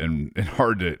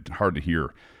hard to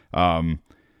hear.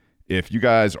 If you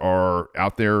guys are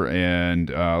out there and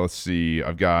let's see,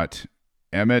 I've got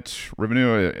Emmett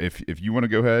Revenue. If you want to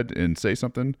go ahead and say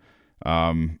something,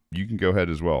 you can go ahead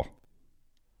as well.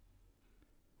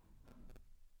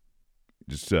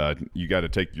 Just you got to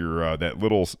take your that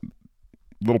little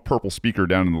purple speaker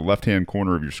down in the left-hand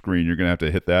corner of your screen. You're gonna have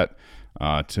to hit that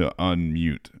to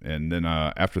unmute, and then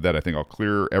after that, I think I'll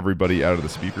clear everybody out of the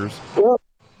speakers.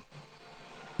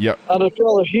 Yep. I don't know if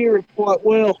y'all are hearing quite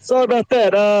well. Sorry about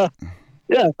that.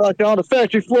 Yeah, like on the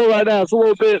factory floor right now, it's a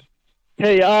little bit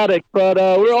chaotic, but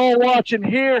we're all watching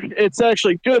here. It's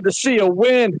actually good to see a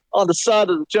win on the side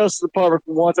of the Justice Department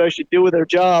for once actually doing their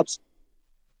jobs.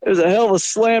 It was a hell of a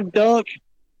slam dunk.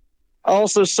 I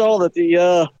also saw that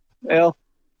the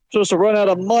supposed to run out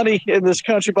of money in this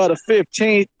country by the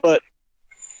 15th, but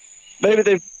maybe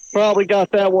they probably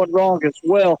got that one wrong as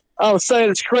well. I was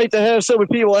saying it's great to have so many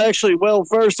people actually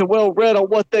well-versed and well-read on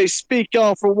what they speak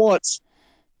on for once.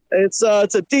 It's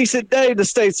a decent day in the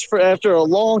States after a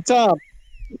long time.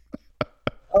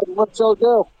 I'll let y'all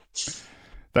go.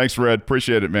 Thanks, Red.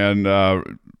 Appreciate it, man.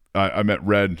 I met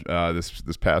Red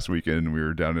this past weekend. We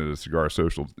were down at a cigar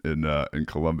social in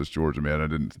Columbus, Georgia, man. I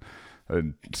didn't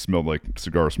smell like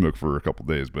cigar smoke for a couple of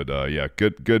days, but yeah,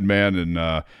 good man. And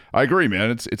I agree, man.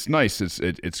 It's nice.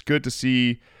 It's good to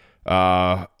see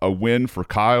a win for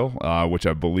Kyle, which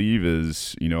I believe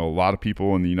is, a lot of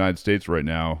people in the United States right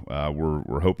now.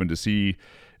 We're hoping to see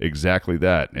exactly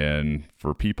that. And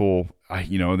for people, this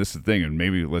is the thing, and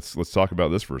maybe let's talk about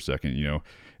this for a second.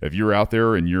 If you're out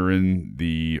there and you're in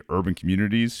the urban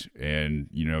communities and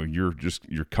you're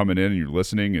coming in and you're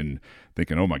listening and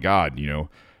thinking, oh my God,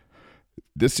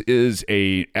 this is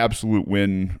a absolute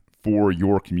win for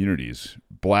your communities.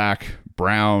 Black,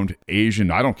 brown,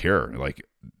 Asian, I don't care. Like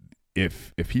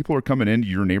if people are coming into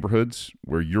your neighborhoods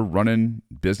where you're running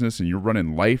business and you're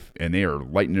running life and they are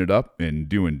lighting it up and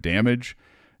doing damage,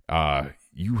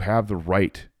 you have the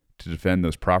right to defend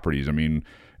those properties. I mean,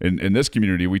 in this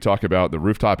community, we talk about the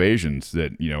rooftop Asians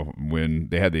that, when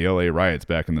they had the LA riots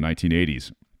back in the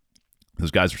 1980s,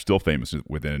 those guys are still famous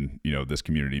within, this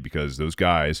community because those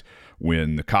guys,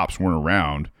 when the cops weren't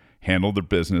around, handled their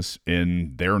business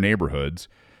in their neighborhoods,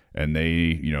 and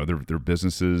they, their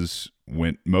businesses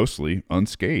went mostly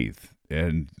unscathed.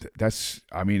 And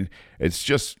it's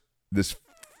just this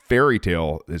fairy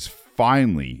tale is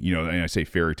finally, and I say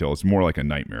fairy tale, it's more like a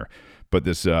nightmare, but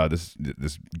this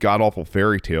god awful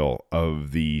fairy tale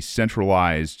of the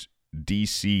centralized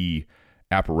DC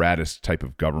apparatus type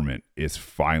of government is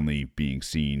finally being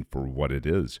seen for what it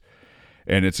is,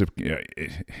 and it's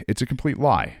a complete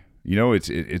lie.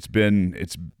 It's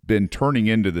been turning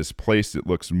into this place that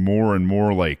looks more and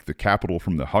more like the Capitol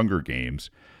from the Hunger Games,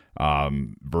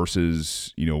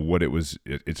 versus what it was.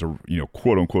 It's a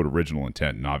quote unquote original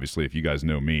intent. And obviously, if you guys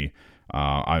know me,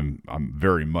 I'm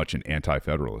very much an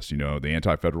anti-federalist. The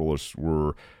anti-federalists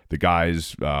were the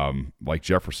guys like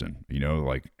Jefferson,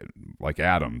 like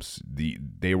Adams.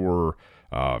 They were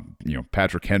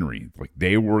Patrick Henry. Like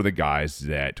they were the guys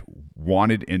that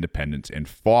wanted independence and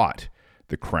fought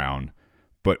the crown,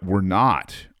 but were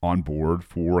not on board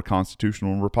for a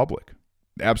constitutional republic.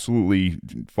 Absolutely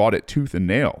fought it tooth and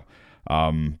nail.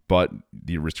 But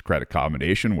the aristocratic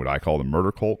combination, what I call the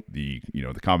murder cult, the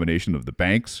combination of the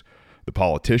banks, the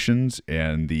politicians,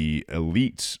 and the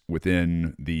elites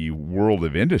within the world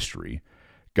of industry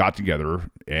got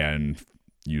together and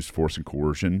used force and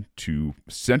coercion to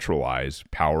centralize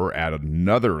power at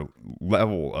another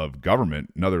level of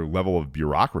government, another level of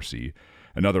bureaucracy,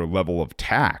 another level of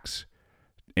tax.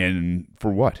 And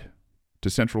for what? To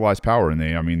centralize power. And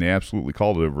they absolutely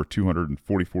called it over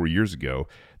 244 years ago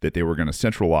that they were going to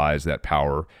centralize that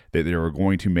power, that they were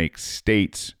going to make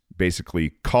states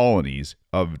basically colonies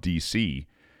of DC.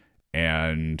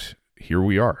 And here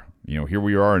we are. Here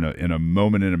we are in a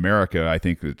moment in America. I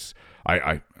think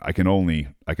I can only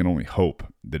hope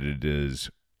that it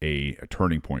is a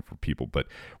turning point for people. But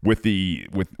with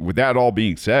that all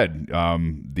being said,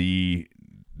 the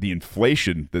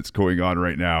inflation that's going on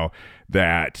right now,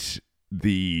 that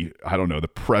the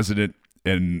president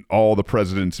and all the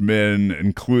president's men,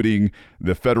 including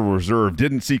the Federal Reserve,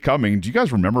 didn't see coming. Do you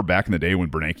guys remember back in the day when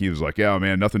Bernanke was like, yeah,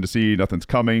 man, nothing to see, nothing's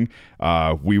coming.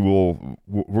 We're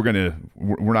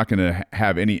not gonna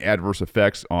have any adverse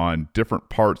effects on different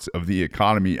parts of the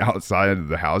economy outside of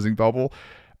the housing bubble.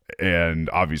 and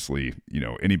obviously,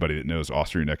 anybody that knows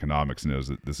Austrian economics knows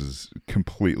that this is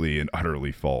completely and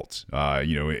utterly false.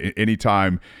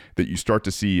 Anytime that you start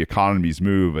to see economies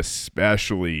move,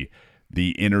 especially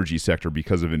the energy sector,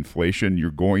 because of inflation,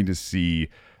 you're going to see,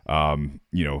 an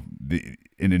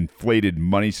inflated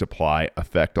money supply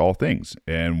affect all things.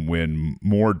 And when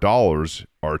more dollars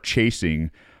are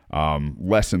chasing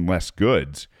less and less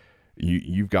goods,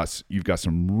 you've got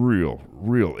some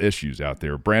real issues out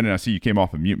there. Brandon, I see you came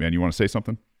off of mute, man. You want to say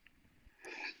something?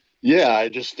 Yeah,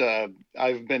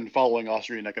 I've been following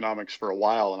Austrian economics for a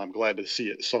while, and I'm glad to see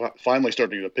it finally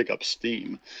starting to pick up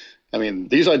steam. I mean,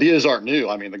 these ideas aren't new.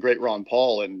 I mean, the great Ron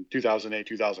Paul in 2008,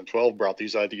 2012 brought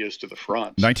these ideas to the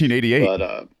front. 1988.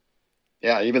 But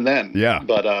yeah, even then. Yeah.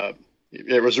 But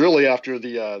it was really after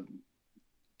the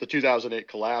 2008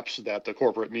 collapse that the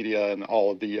corporate media and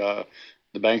all of the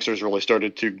banksters really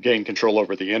started to gain control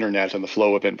over the internet and the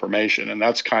flow of information. And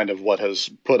that's kind of what has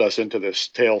put us into this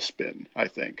tailspin, I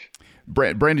think.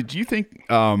 Brandon, do you think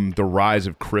the rise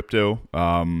of crypto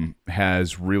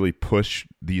has really pushed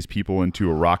these people into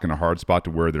a rock and a hard spot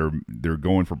to where they're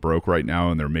going for broke right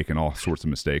now and they're making all sorts of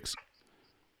mistakes?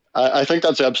 I think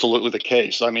that's absolutely the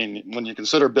case. I mean, when you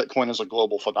consider Bitcoin as a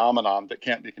global phenomenon that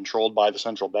can't be controlled by the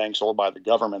central banks or by the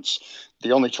governments,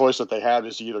 the only choice that they have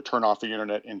is to either turn off the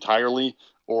internet entirely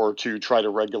or to try to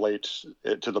regulate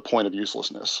it to the point of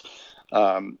uselessness.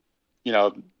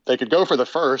 They could go for the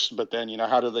first, but then,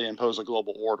 how do they impose a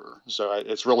global order? So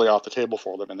it's really off the table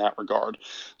for them in that regard.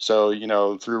 So,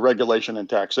 through regulation and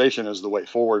taxation is the way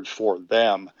forward for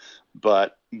them.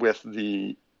 But with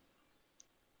the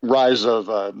rise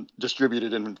of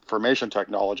distributed information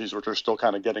technologies, which are still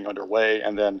kind of getting underway,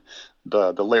 and then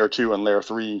the layer 2 and layer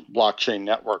 3 blockchain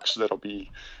networks that'll be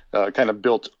kind of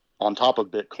built on top of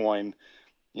Bitcoin,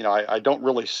 I don't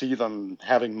really see them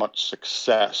having much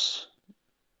success.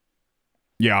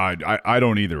 Yeah, I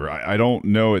don't either. I don't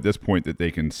know at this point that they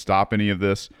can stop any of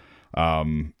this.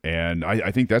 And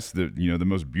I think that's the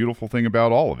most beautiful thing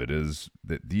about all of it is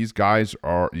that these guys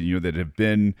are, that have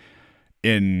been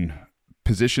in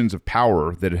positions of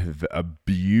power that have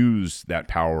abused that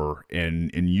power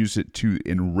and use it to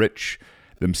enrich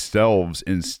themselves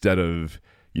instead of,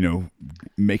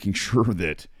 making sure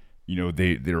that,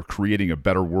 they're creating a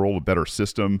better world, a better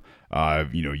system,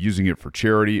 using it for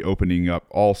charity, opening up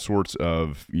all sorts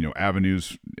of,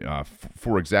 avenues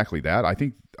for exactly that. I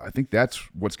think that's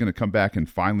what's going to come back and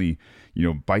finally,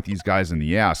 bite these guys in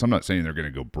the ass. I'm not saying they're going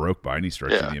to go broke by any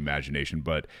stretch of the imagination,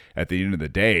 but at the end of the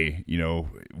day,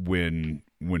 when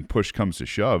push comes to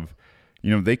shove,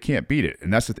 they can't beat it.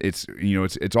 And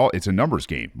it's a numbers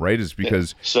game, right? It's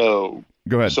because So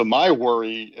go ahead. So my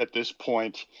worry at this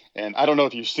point, and I don't know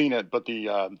if you've seen it, but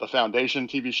the Foundation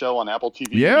TV show on Apple TV.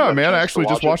 Yeah, man, I actually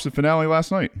just watched the finale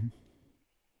last night.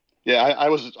 Yeah,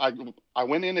 I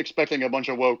went in expecting a bunch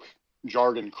of woke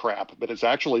jargon crap, but it's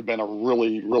actually been a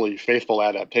really, really faithful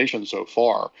adaptation so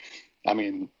far. I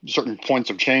mean, certain points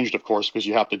have changed, of course, because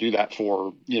you have to do that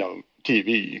for,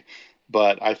 TV.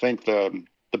 But I think the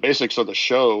basics of the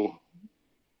show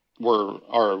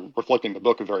are reflecting the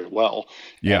book very well.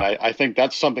 Yeah. And I think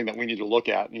that's something that we need to look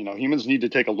at. Humans need to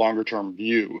take a longer term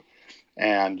view,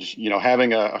 and,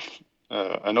 having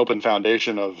an open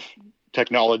foundation of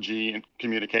technology and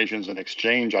communications and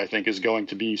exchange, I think, is going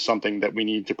to be something that we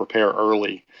need to prepare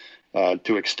early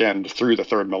to extend through the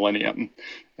third millennium.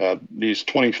 These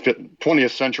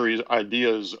 20th century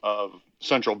ideas of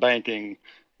central banking,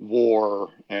 war,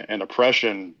 and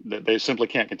oppression, that they simply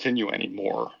can't continue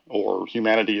anymore, or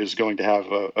humanity is going to have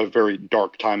a very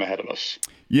dark time ahead of us.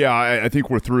 Yeah, I think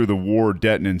we're through the war,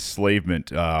 debt, and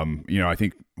enslavement. I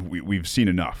think we've seen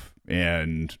enough.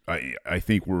 And I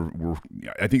think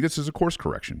I think this is a course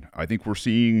correction. I think we're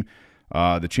seeing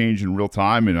the change in real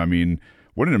time. And I mean,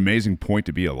 what an amazing point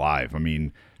to be alive. I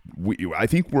mean, I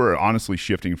think we're honestly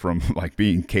shifting from like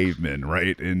being cavemen,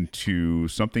 right, into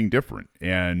something different.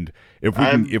 And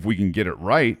if we can get it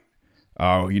right,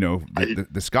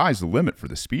 the sky's the limit for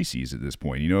the species at this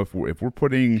point. If we're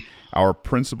putting our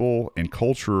principle and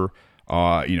culture,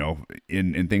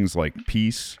 in things like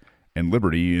peace and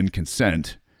liberty and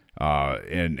consent,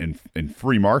 and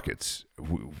free markets,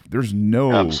 there's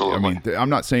no, Absolutely. I mean, I'm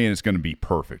not saying it's going to be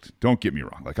perfect. Don't get me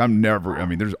wrong. Like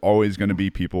there's always going to be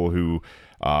people who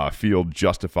feel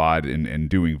justified in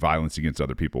doing violence against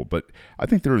other people. But I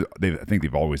think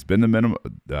they've always been the minimum,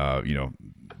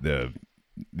 the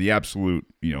absolute,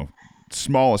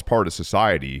 smallest part of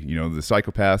society, the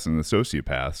psychopaths and the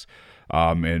sociopaths.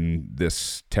 And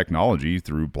this technology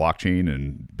through blockchain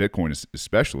and Bitcoin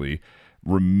especially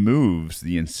removes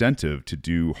the incentive to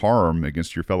do harm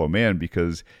against your fellow man,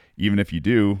 because even if you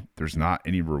do, there's not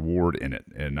any reward in it.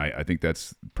 And I think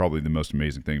that's probably the most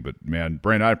amazing thing. But man,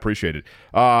 Brandon, I appreciate it.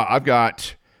 I've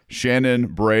got Shannon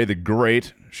Bray, the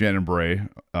great Shannon Bray,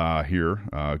 here.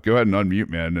 Go ahead and unmute,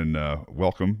 man, and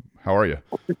welcome. How are you?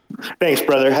 Thanks,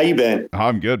 brother. How you been?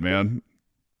 I'm good, man.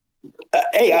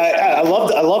 Hey, I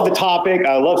love the topic.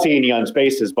 I love seeing you on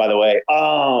Spaces, by the way.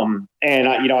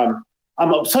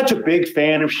 I'm such a big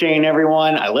fan of Shane.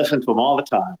 Everyone, I listen to him all the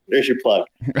time. There's your plug.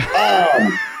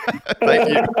 Thank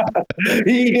you.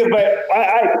 He did, but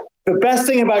the best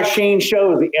thing about Shane's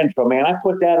show is the intro, man. I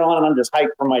put that on and I'm just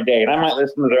hyped for my day, and I might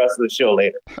listen to the rest of the show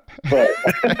later. But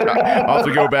I'll have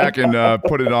to go back and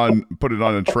put it on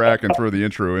a track and throw the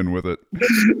intro in with it.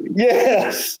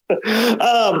 Yes.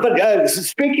 But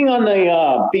speaking on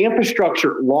the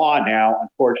infrastructure law now,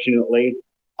 unfortunately,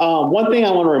 one thing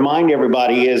I want to remind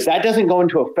everybody is that doesn't go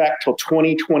into effect till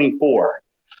 2024.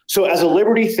 So as a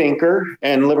liberty thinker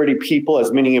and liberty people,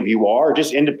 as many of you are,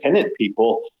 just independent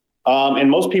people,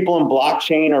 and most people in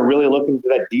blockchain are really looking for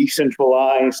that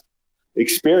decentralized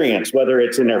experience, whether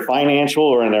it's in their financial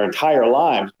or in their entire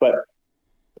lives. But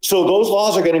so those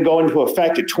laws are going to go into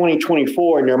effect at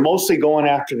 2024, and they're mostly going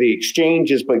after the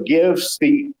exchanges, but gives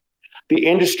the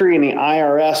industry and the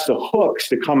IRS the hooks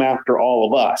to come after all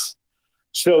of us.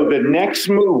 So the next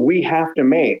move we have to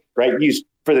make, right,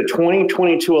 for the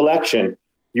 2022 election,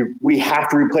 we have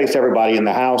to replace everybody in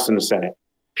the House and the Senate,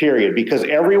 period, because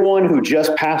everyone who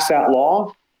just passed that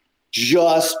law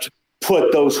just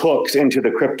put those hooks into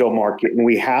the crypto market, and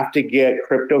we have to get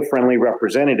crypto-friendly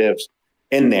representatives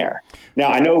in there. Now,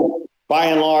 I know by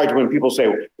and large, when people say,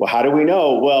 well, how do we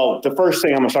know? Well, the first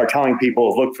thing I'm going to start telling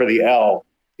people is look for the L,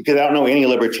 because I don't know any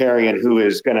libertarian who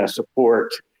is going to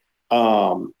support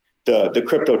the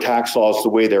crypto tax laws the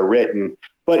way they're written.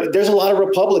 But there's a lot of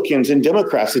Republicans and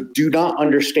Democrats that do not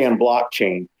understand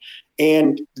blockchain.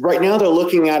 And right now they're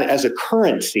looking at it as a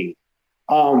currency,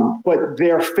 but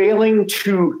they're failing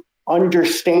to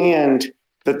understand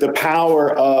that the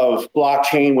power of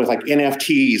blockchain with like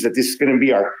NFTs, that this is going to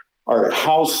be our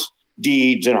house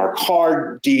deeds and our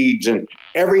car deeds, and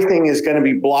everything is going to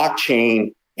be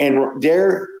blockchain. And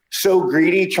they're so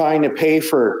greedy trying to pay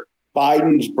for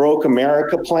Biden's Broke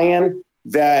America plan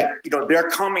that, they're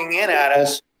coming in at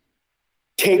us,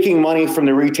 taking money from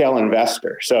the retail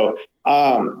investor. So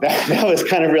that was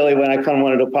kind of really when I kind of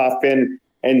wanted to pop in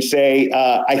and say,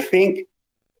 I think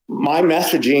my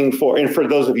messaging for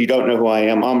those of you who don't know who I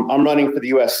am, I'm running for the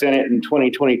U.S. Senate in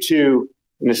 2022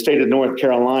 in the state of North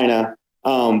Carolina.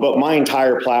 But my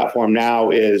entire platform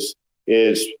now is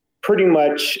pretty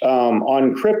much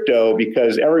on crypto,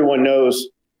 because everyone knows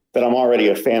that I'm already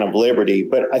a fan of liberty.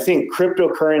 But I think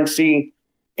cryptocurrency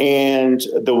and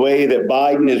the way that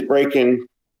Biden is breaking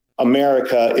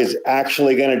America is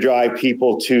actually going to drive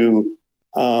people to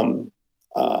the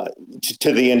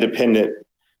independent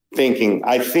thinking.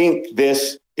 I think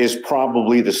this is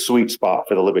probably the sweet spot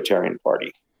for the Libertarian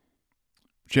Party.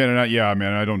 Shannon, yeah,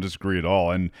 man, I don't disagree at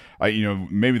all. And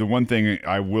maybe the one thing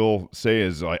I will say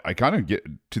is I kind of get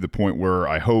to the point where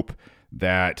I hope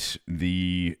that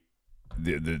the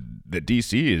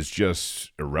DC is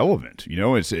just irrelevant.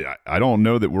 I don't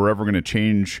know that we're ever going to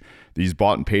change these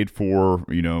bought and paid for,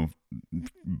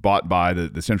 bought by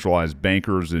the centralized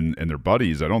bankers and their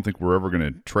buddies. I don't think we're ever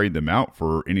going to trade them out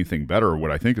for anything better.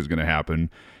 What I think is going to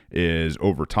happen is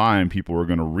over time, people are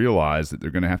going to realize that they're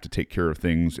going to have to take care of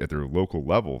things at their local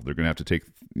level. They're going to have to take,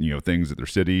 things at their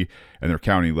city and their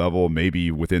county level,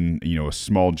 maybe within, a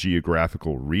small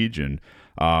geographical region.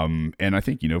 And I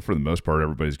think, for the most part,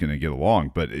 everybody's going to get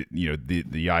along. But,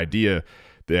 the idea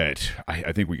that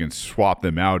I think we can swap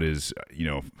them out is,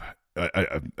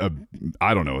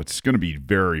 I don't know. It's going to be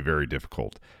very, very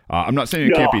difficult. I'm not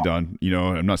saying it can't be done.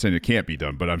 I'm not saying it can't be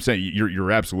done, but I'm saying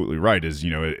you're absolutely right. Is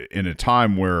in a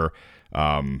time where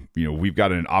we've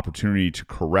got an opportunity to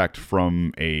correct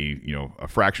from a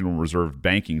fractional reserve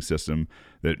banking system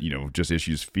that just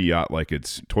issues fiat like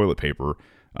it's toilet paper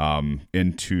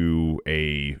into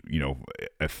a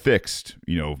fixed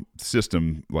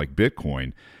system like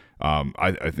Bitcoin.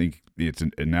 I think it's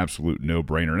an absolute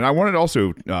no-brainer. And I wanted to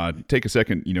also take a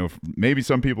second, maybe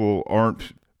some people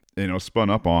aren't, spun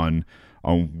up on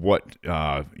what,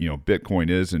 Bitcoin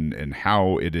is and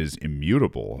how it is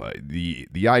immutable.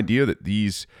 The idea that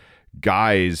these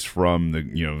guys from the,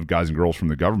 guys and girls from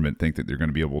the government think that they're going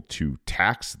to be able to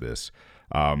tax this,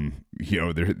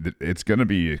 it's going to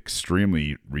be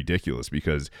extremely ridiculous,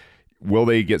 because will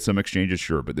they get some exchanges?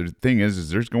 Sure. But the thing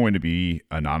is there's going to be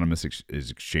anonymous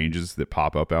exchanges that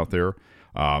pop up out there.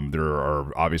 There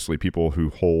are obviously people who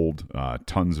hold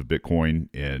tons of Bitcoin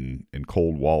in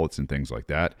cold wallets and things like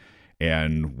that.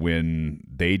 And when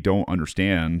they don't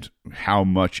understand how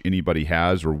much anybody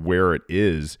has or where it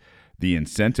is, the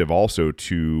incentive also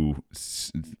to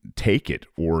take it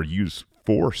or use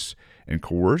force and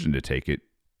coercion to take it,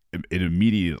 it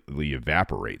immediately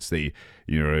evaporates. They,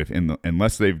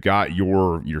 unless they've got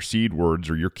your seed words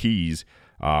or your keys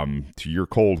to your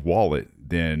cold wallet,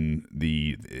 then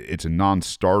it's a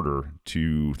non-starter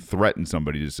to threaten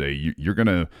somebody to say you're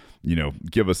gonna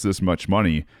give us this much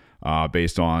money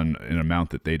based on an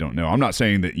amount that they don't know. I'm not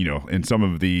saying that in some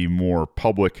of the more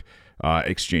public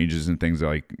exchanges and things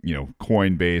like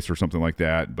Coinbase or something like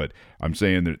that, but I'm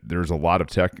saying that there's a lot of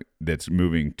tech that's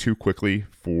moving too quickly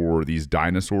for these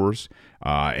dinosaurs,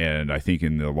 and I think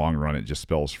in the long run it just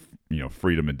spells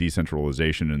freedom and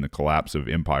decentralization and the collapse of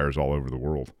empires all over the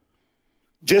world.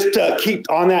 Just to keep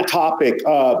on that topic,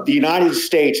 the United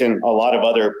States and a lot of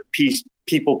other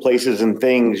people, places, and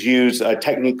things use a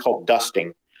technique called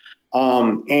dusting.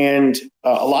 And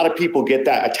a lot of people get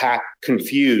that attack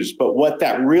confused. But what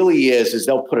that really is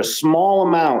they'll put a small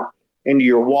amount into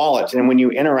your wallet. And when you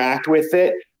interact with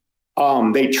it,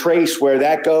 they trace where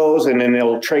that goes, and then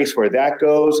they'll trace where that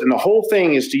goes. And the whole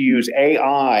thing is to use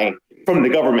AI from the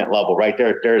government level, right?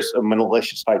 There's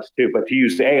malicious sites too, but to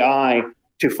use AI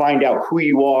to find out who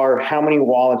you are, how many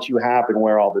wallets you have, and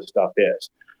where all this stuff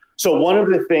is. So one of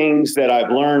the things that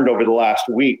I've learned over the last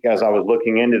week as I was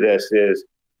looking into this is,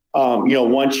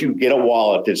 once you get a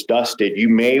wallet that's dusted, you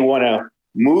may want to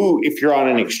move if you're on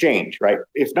an exchange, right?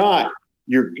 If not,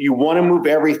 you want to move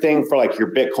everything for like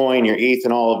your Bitcoin, your ETH,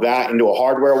 and all of that into a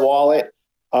hardware wallet.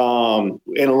 And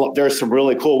there's some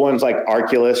really cool ones like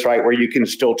Arculus, right, where you can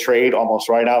still trade almost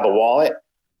right out of the wallet.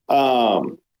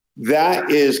 That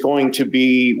is going to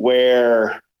be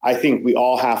where I think we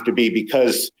all have to be,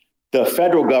 because the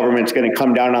federal government's going to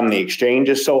come down on the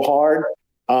exchanges so hard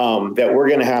that we're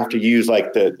going to have to use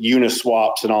like the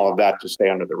Uniswaps and all of that to stay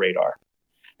under the radar.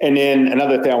 And then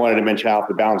another thing I wanted to mention out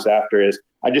the bounce after is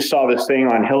I just saw this thing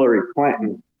on Hillary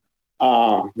Clinton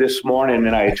this morning,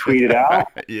 and I tweeted out.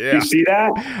 Yeah. You see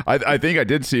that? I think I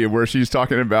did see it, where she's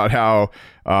talking about how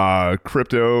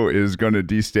crypto is going to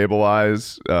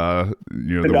destabilize the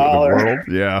world.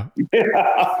 Yeah.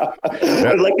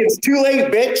 Like, it's too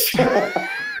late, bitch.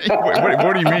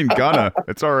 what do you mean gonna?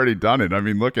 It's already done it. I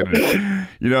mean, look at it.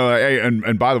 Hey,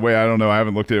 and by the way, I don't know. I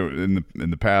haven't looked at it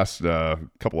in the past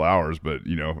couple hours, but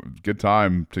good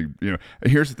time to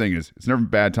Here's the thing: is it's never a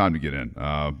bad time to get in.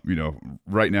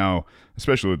 Right now,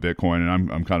 especially with Bitcoin,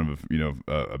 and I'm kind of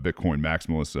a Bitcoin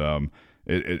maximalist.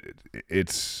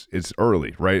 It's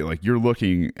early, right? Like, you're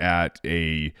looking at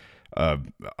a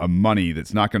money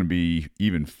that's not going to be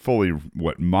even fully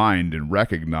mined and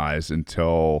recognized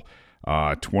until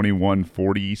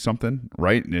 2140 something,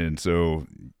 right? And so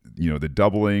the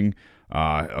doubling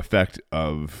effect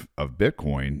of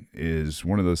Bitcoin is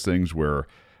one of those things where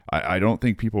I don't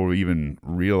think people even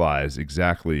realize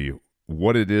exactly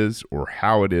what it is or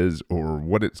how it is or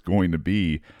what it's going to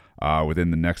be within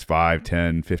the next 5,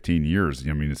 10, 15 years.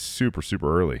 I mean, it's super,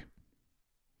 super early.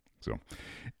 So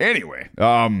anyway,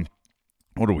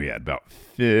 what are we at? About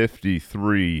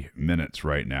 53 minutes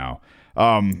right now. Hey,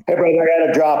 brother, I got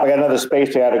to drop. I got another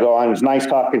space I got to go on. It's nice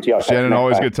talking to you. Shannon,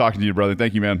 always good talking to you, brother.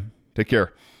 Thank you, man. Take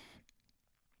care.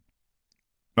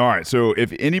 All right. So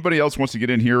if anybody else wants to get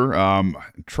in here,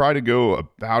 try to go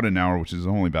about an hour, which is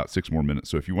only about 6 more minutes.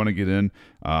 So if you want to get in,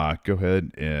 go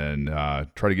ahead and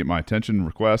try to get my attention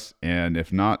requests. And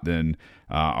if not, then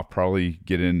I'll probably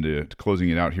get into closing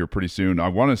it out here pretty soon. I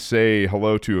want to say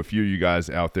hello to a few of you guys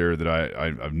out there that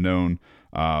I've known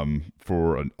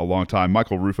for a long time.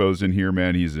 Michael Rufo's in here,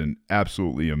 man. He's an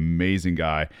absolutely amazing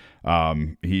guy.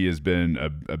 He has been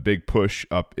a big push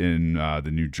up in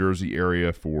the New Jersey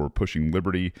area for pushing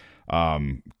liberty.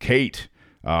 Kate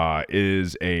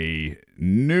is a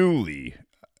newly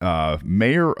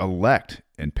mayor-elect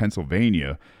in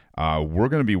Pennsylvania. We're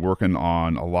going to be working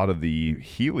on a lot of the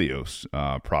Helios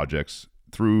projects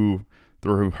through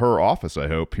her office, I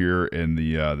hope, here in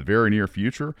the very near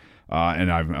future.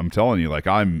 And I'm telling you, like,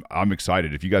 I'm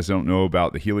excited. If you guys don't know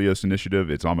about the Helios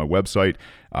Initiative, it's on my website.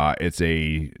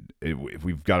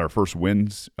 We've got our first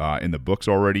wins in the books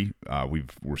already.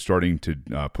 We're starting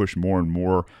to push more and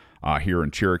more here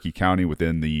in Cherokee County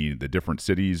within the different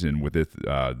cities and with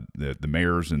the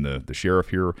mayors and the sheriff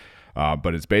here.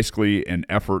 But it's basically an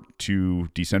effort to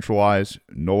decentralize,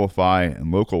 nullify,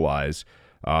 and localize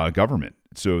government.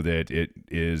 so that it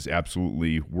is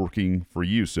absolutely working for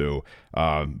you. So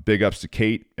big ups to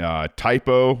Kate.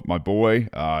 Typo, my boy,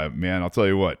 man, I'll tell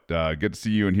you what, good to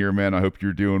see you in here, man. I hope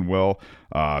you're doing well.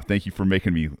 Thank you for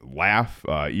making me laugh,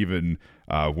 even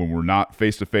when we're not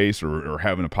face-to-face or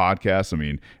having a podcast. I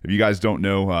mean, if you guys don't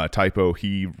know Typo,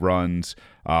 he runs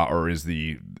or is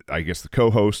the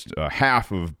co-host,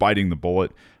 half of Biting the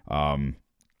Bullet.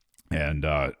 And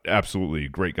absolutely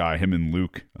great guy. Him and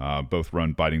Luke both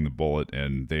run Biting the Bullet,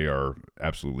 and they are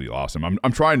absolutely awesome.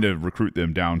 I'm trying to recruit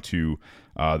them down to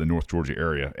the North Georgia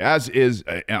area, as is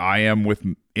I am with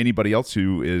anybody else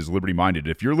who is liberty-minded.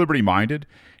 If you're liberty-minded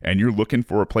and you're looking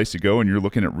for a place to go and you're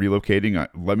looking at relocating,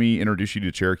 let me introduce you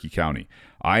to Cherokee County.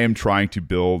 I am trying to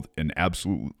build an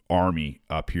absolute army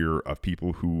up here of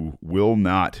people who will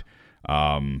not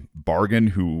bargain,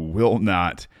 who will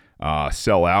not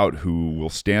sell out, who will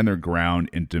stand their ground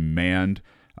and demand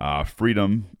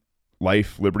freedom,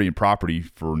 life, liberty, and property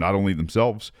for not only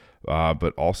themselves,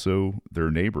 but also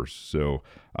their neighbors. So,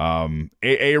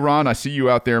 Aaron, I see you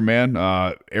out there, man.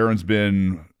 Aaron's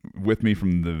been with me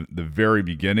from the very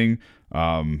beginning,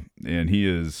 and he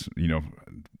is,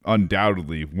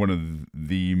 undoubtedly one of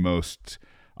the most,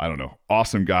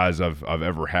 awesome guys I've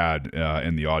ever had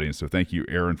in the audience. So thank you,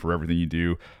 Aaron, for everything you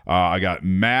do. I got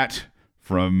Matt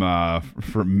from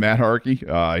Matt Harkey.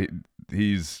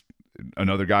 He's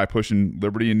another guy pushing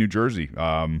liberty in New Jersey.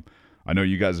 I know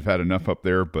you guys have had enough up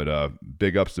there, but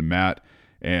big ups to Matt.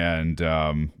 And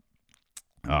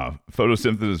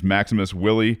Photosynthesis Maximus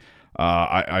Willie.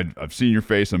 I've seen your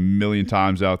face a million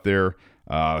times out there.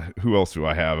 Who else do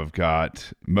I have? I've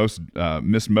got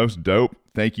Miss Most Dope.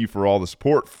 Thank you for all the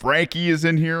support. Frankie is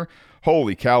in here.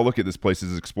 Holy cow, look at this place.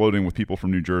 It's exploding with people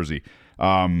from New Jersey.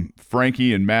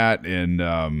 Frankie and Matt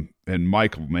and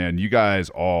Michael, man, you guys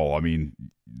all,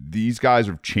 these guys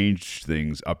have changed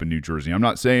things up in New Jersey. I'm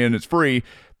not saying it's free,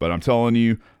 but I'm telling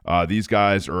you, these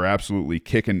guys are absolutely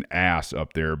kicking ass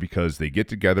up there because they get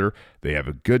together, they have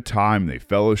a good time, they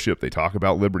fellowship, they talk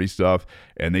about liberty stuff,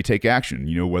 and they take action,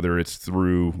 whether it's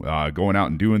through going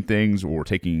out and doing things or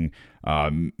taking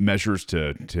measures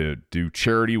to do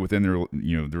charity within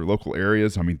their local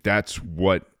areas. That's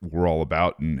what we're all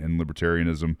about in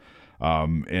libertarianism.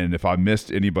 And if I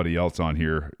missed anybody else on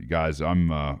here, guys,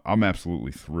 I'm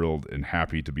absolutely thrilled and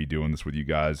happy to be doing this with you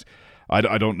guys.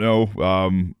 I don't know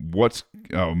what's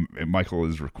Michael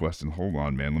is requesting. Hold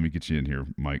on, man. Let me get you in here,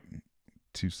 Mike.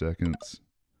 2 seconds.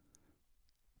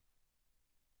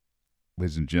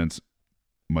 Ladies and gents,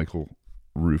 Michael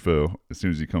Rufo, as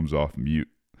soon as he comes off mute.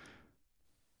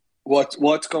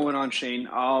 What's going on, Shane?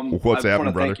 What's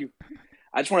happening, brother?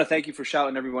 I just want to thank you for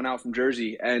shouting everyone out from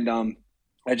Jersey. And I'm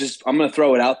going to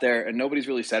throw it out there, and nobody's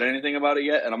really said anything about it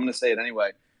yet, and I'm going to say it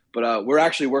anyway. But we're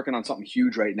actually working on something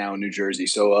huge right now in New Jersey.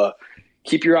 So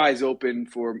keep your eyes open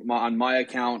on my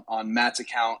account, on Matt's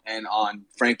account, and on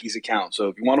Frankie's account. So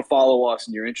if you want to follow us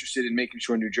and you're interested in making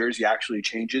sure New Jersey actually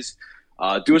changes,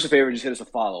 do us a favor and just hit us a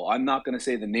follow. I'm not going to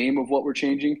say the name of what we're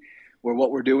changing or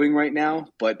what we're doing right now,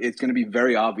 but it's going to be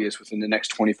very obvious within the next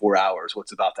 24 hours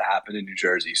what's about to happen in New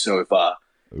Jersey. So if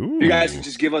you guys can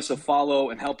just give us a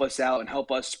follow and help us out and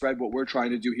help us spread what we're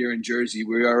trying to do here in Jersey,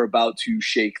 we are about to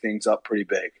shake things up pretty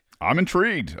big. I'm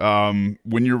intrigued.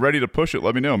 When you're ready to push it,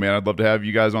 let me know, man. I'd love to have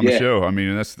you guys on the show.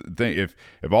 That's the thing. If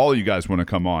all of you guys want to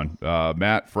come on,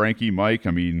 Matt, Frankie, Mike,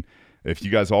 if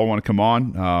you guys all want to come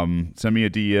on, send me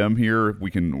a DM here. We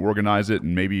can organize it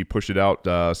and maybe push it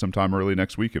out sometime early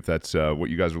next week if that's what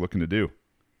you guys are looking to do.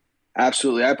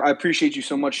 Absolutely. I appreciate you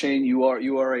so much, Shane. You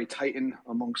are a titan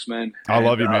amongst men. I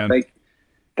love you, man.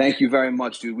 Thank you very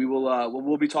much, dude. We will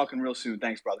we'll be talking real soon.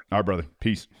 Thanks, brother. All right, brother.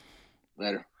 Peace.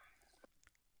 Later.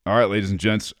 All right, ladies and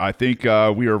gents, I think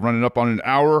we are running up on an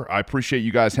hour. I appreciate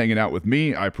you guys hanging out with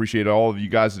me. I appreciate all of you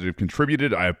guys that have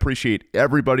contributed. I appreciate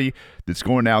everybody that's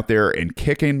going out there and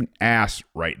kicking ass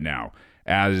right now.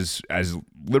 As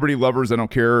liberty lovers, I don't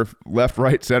care if left,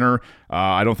 right, center.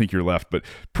 I don't think you're left, but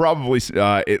probably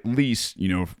at least,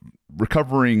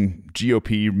 recovering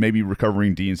GOP, maybe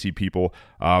recovering DNC people,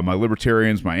 my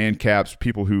libertarians, my ANCAPs,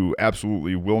 people who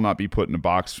absolutely will not be put in a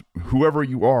box, whoever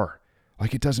you are.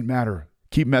 It doesn't matter.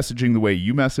 Keep messaging the way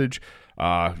you message.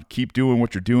 Keep doing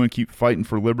what you're doing. Keep fighting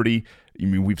for liberty.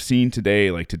 We've seen today,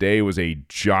 today was a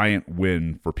giant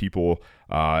win for people,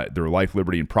 their life,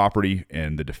 liberty, and property,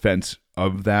 and the defense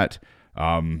of that.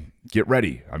 Get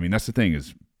ready. That's the thing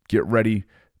is get ready,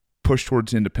 push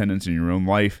towards independence in your own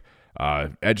life,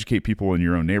 educate people in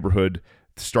your own neighborhood,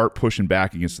 start pushing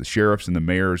back against the sheriffs and the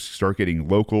mayors, start getting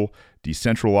local,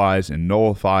 decentralize, and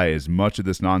nullify as much of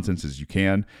this nonsense as you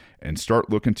can, and start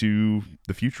looking to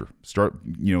the future. Start,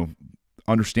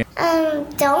 understand?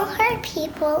 Don't hurt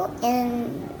people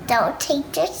and don't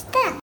take their stuff.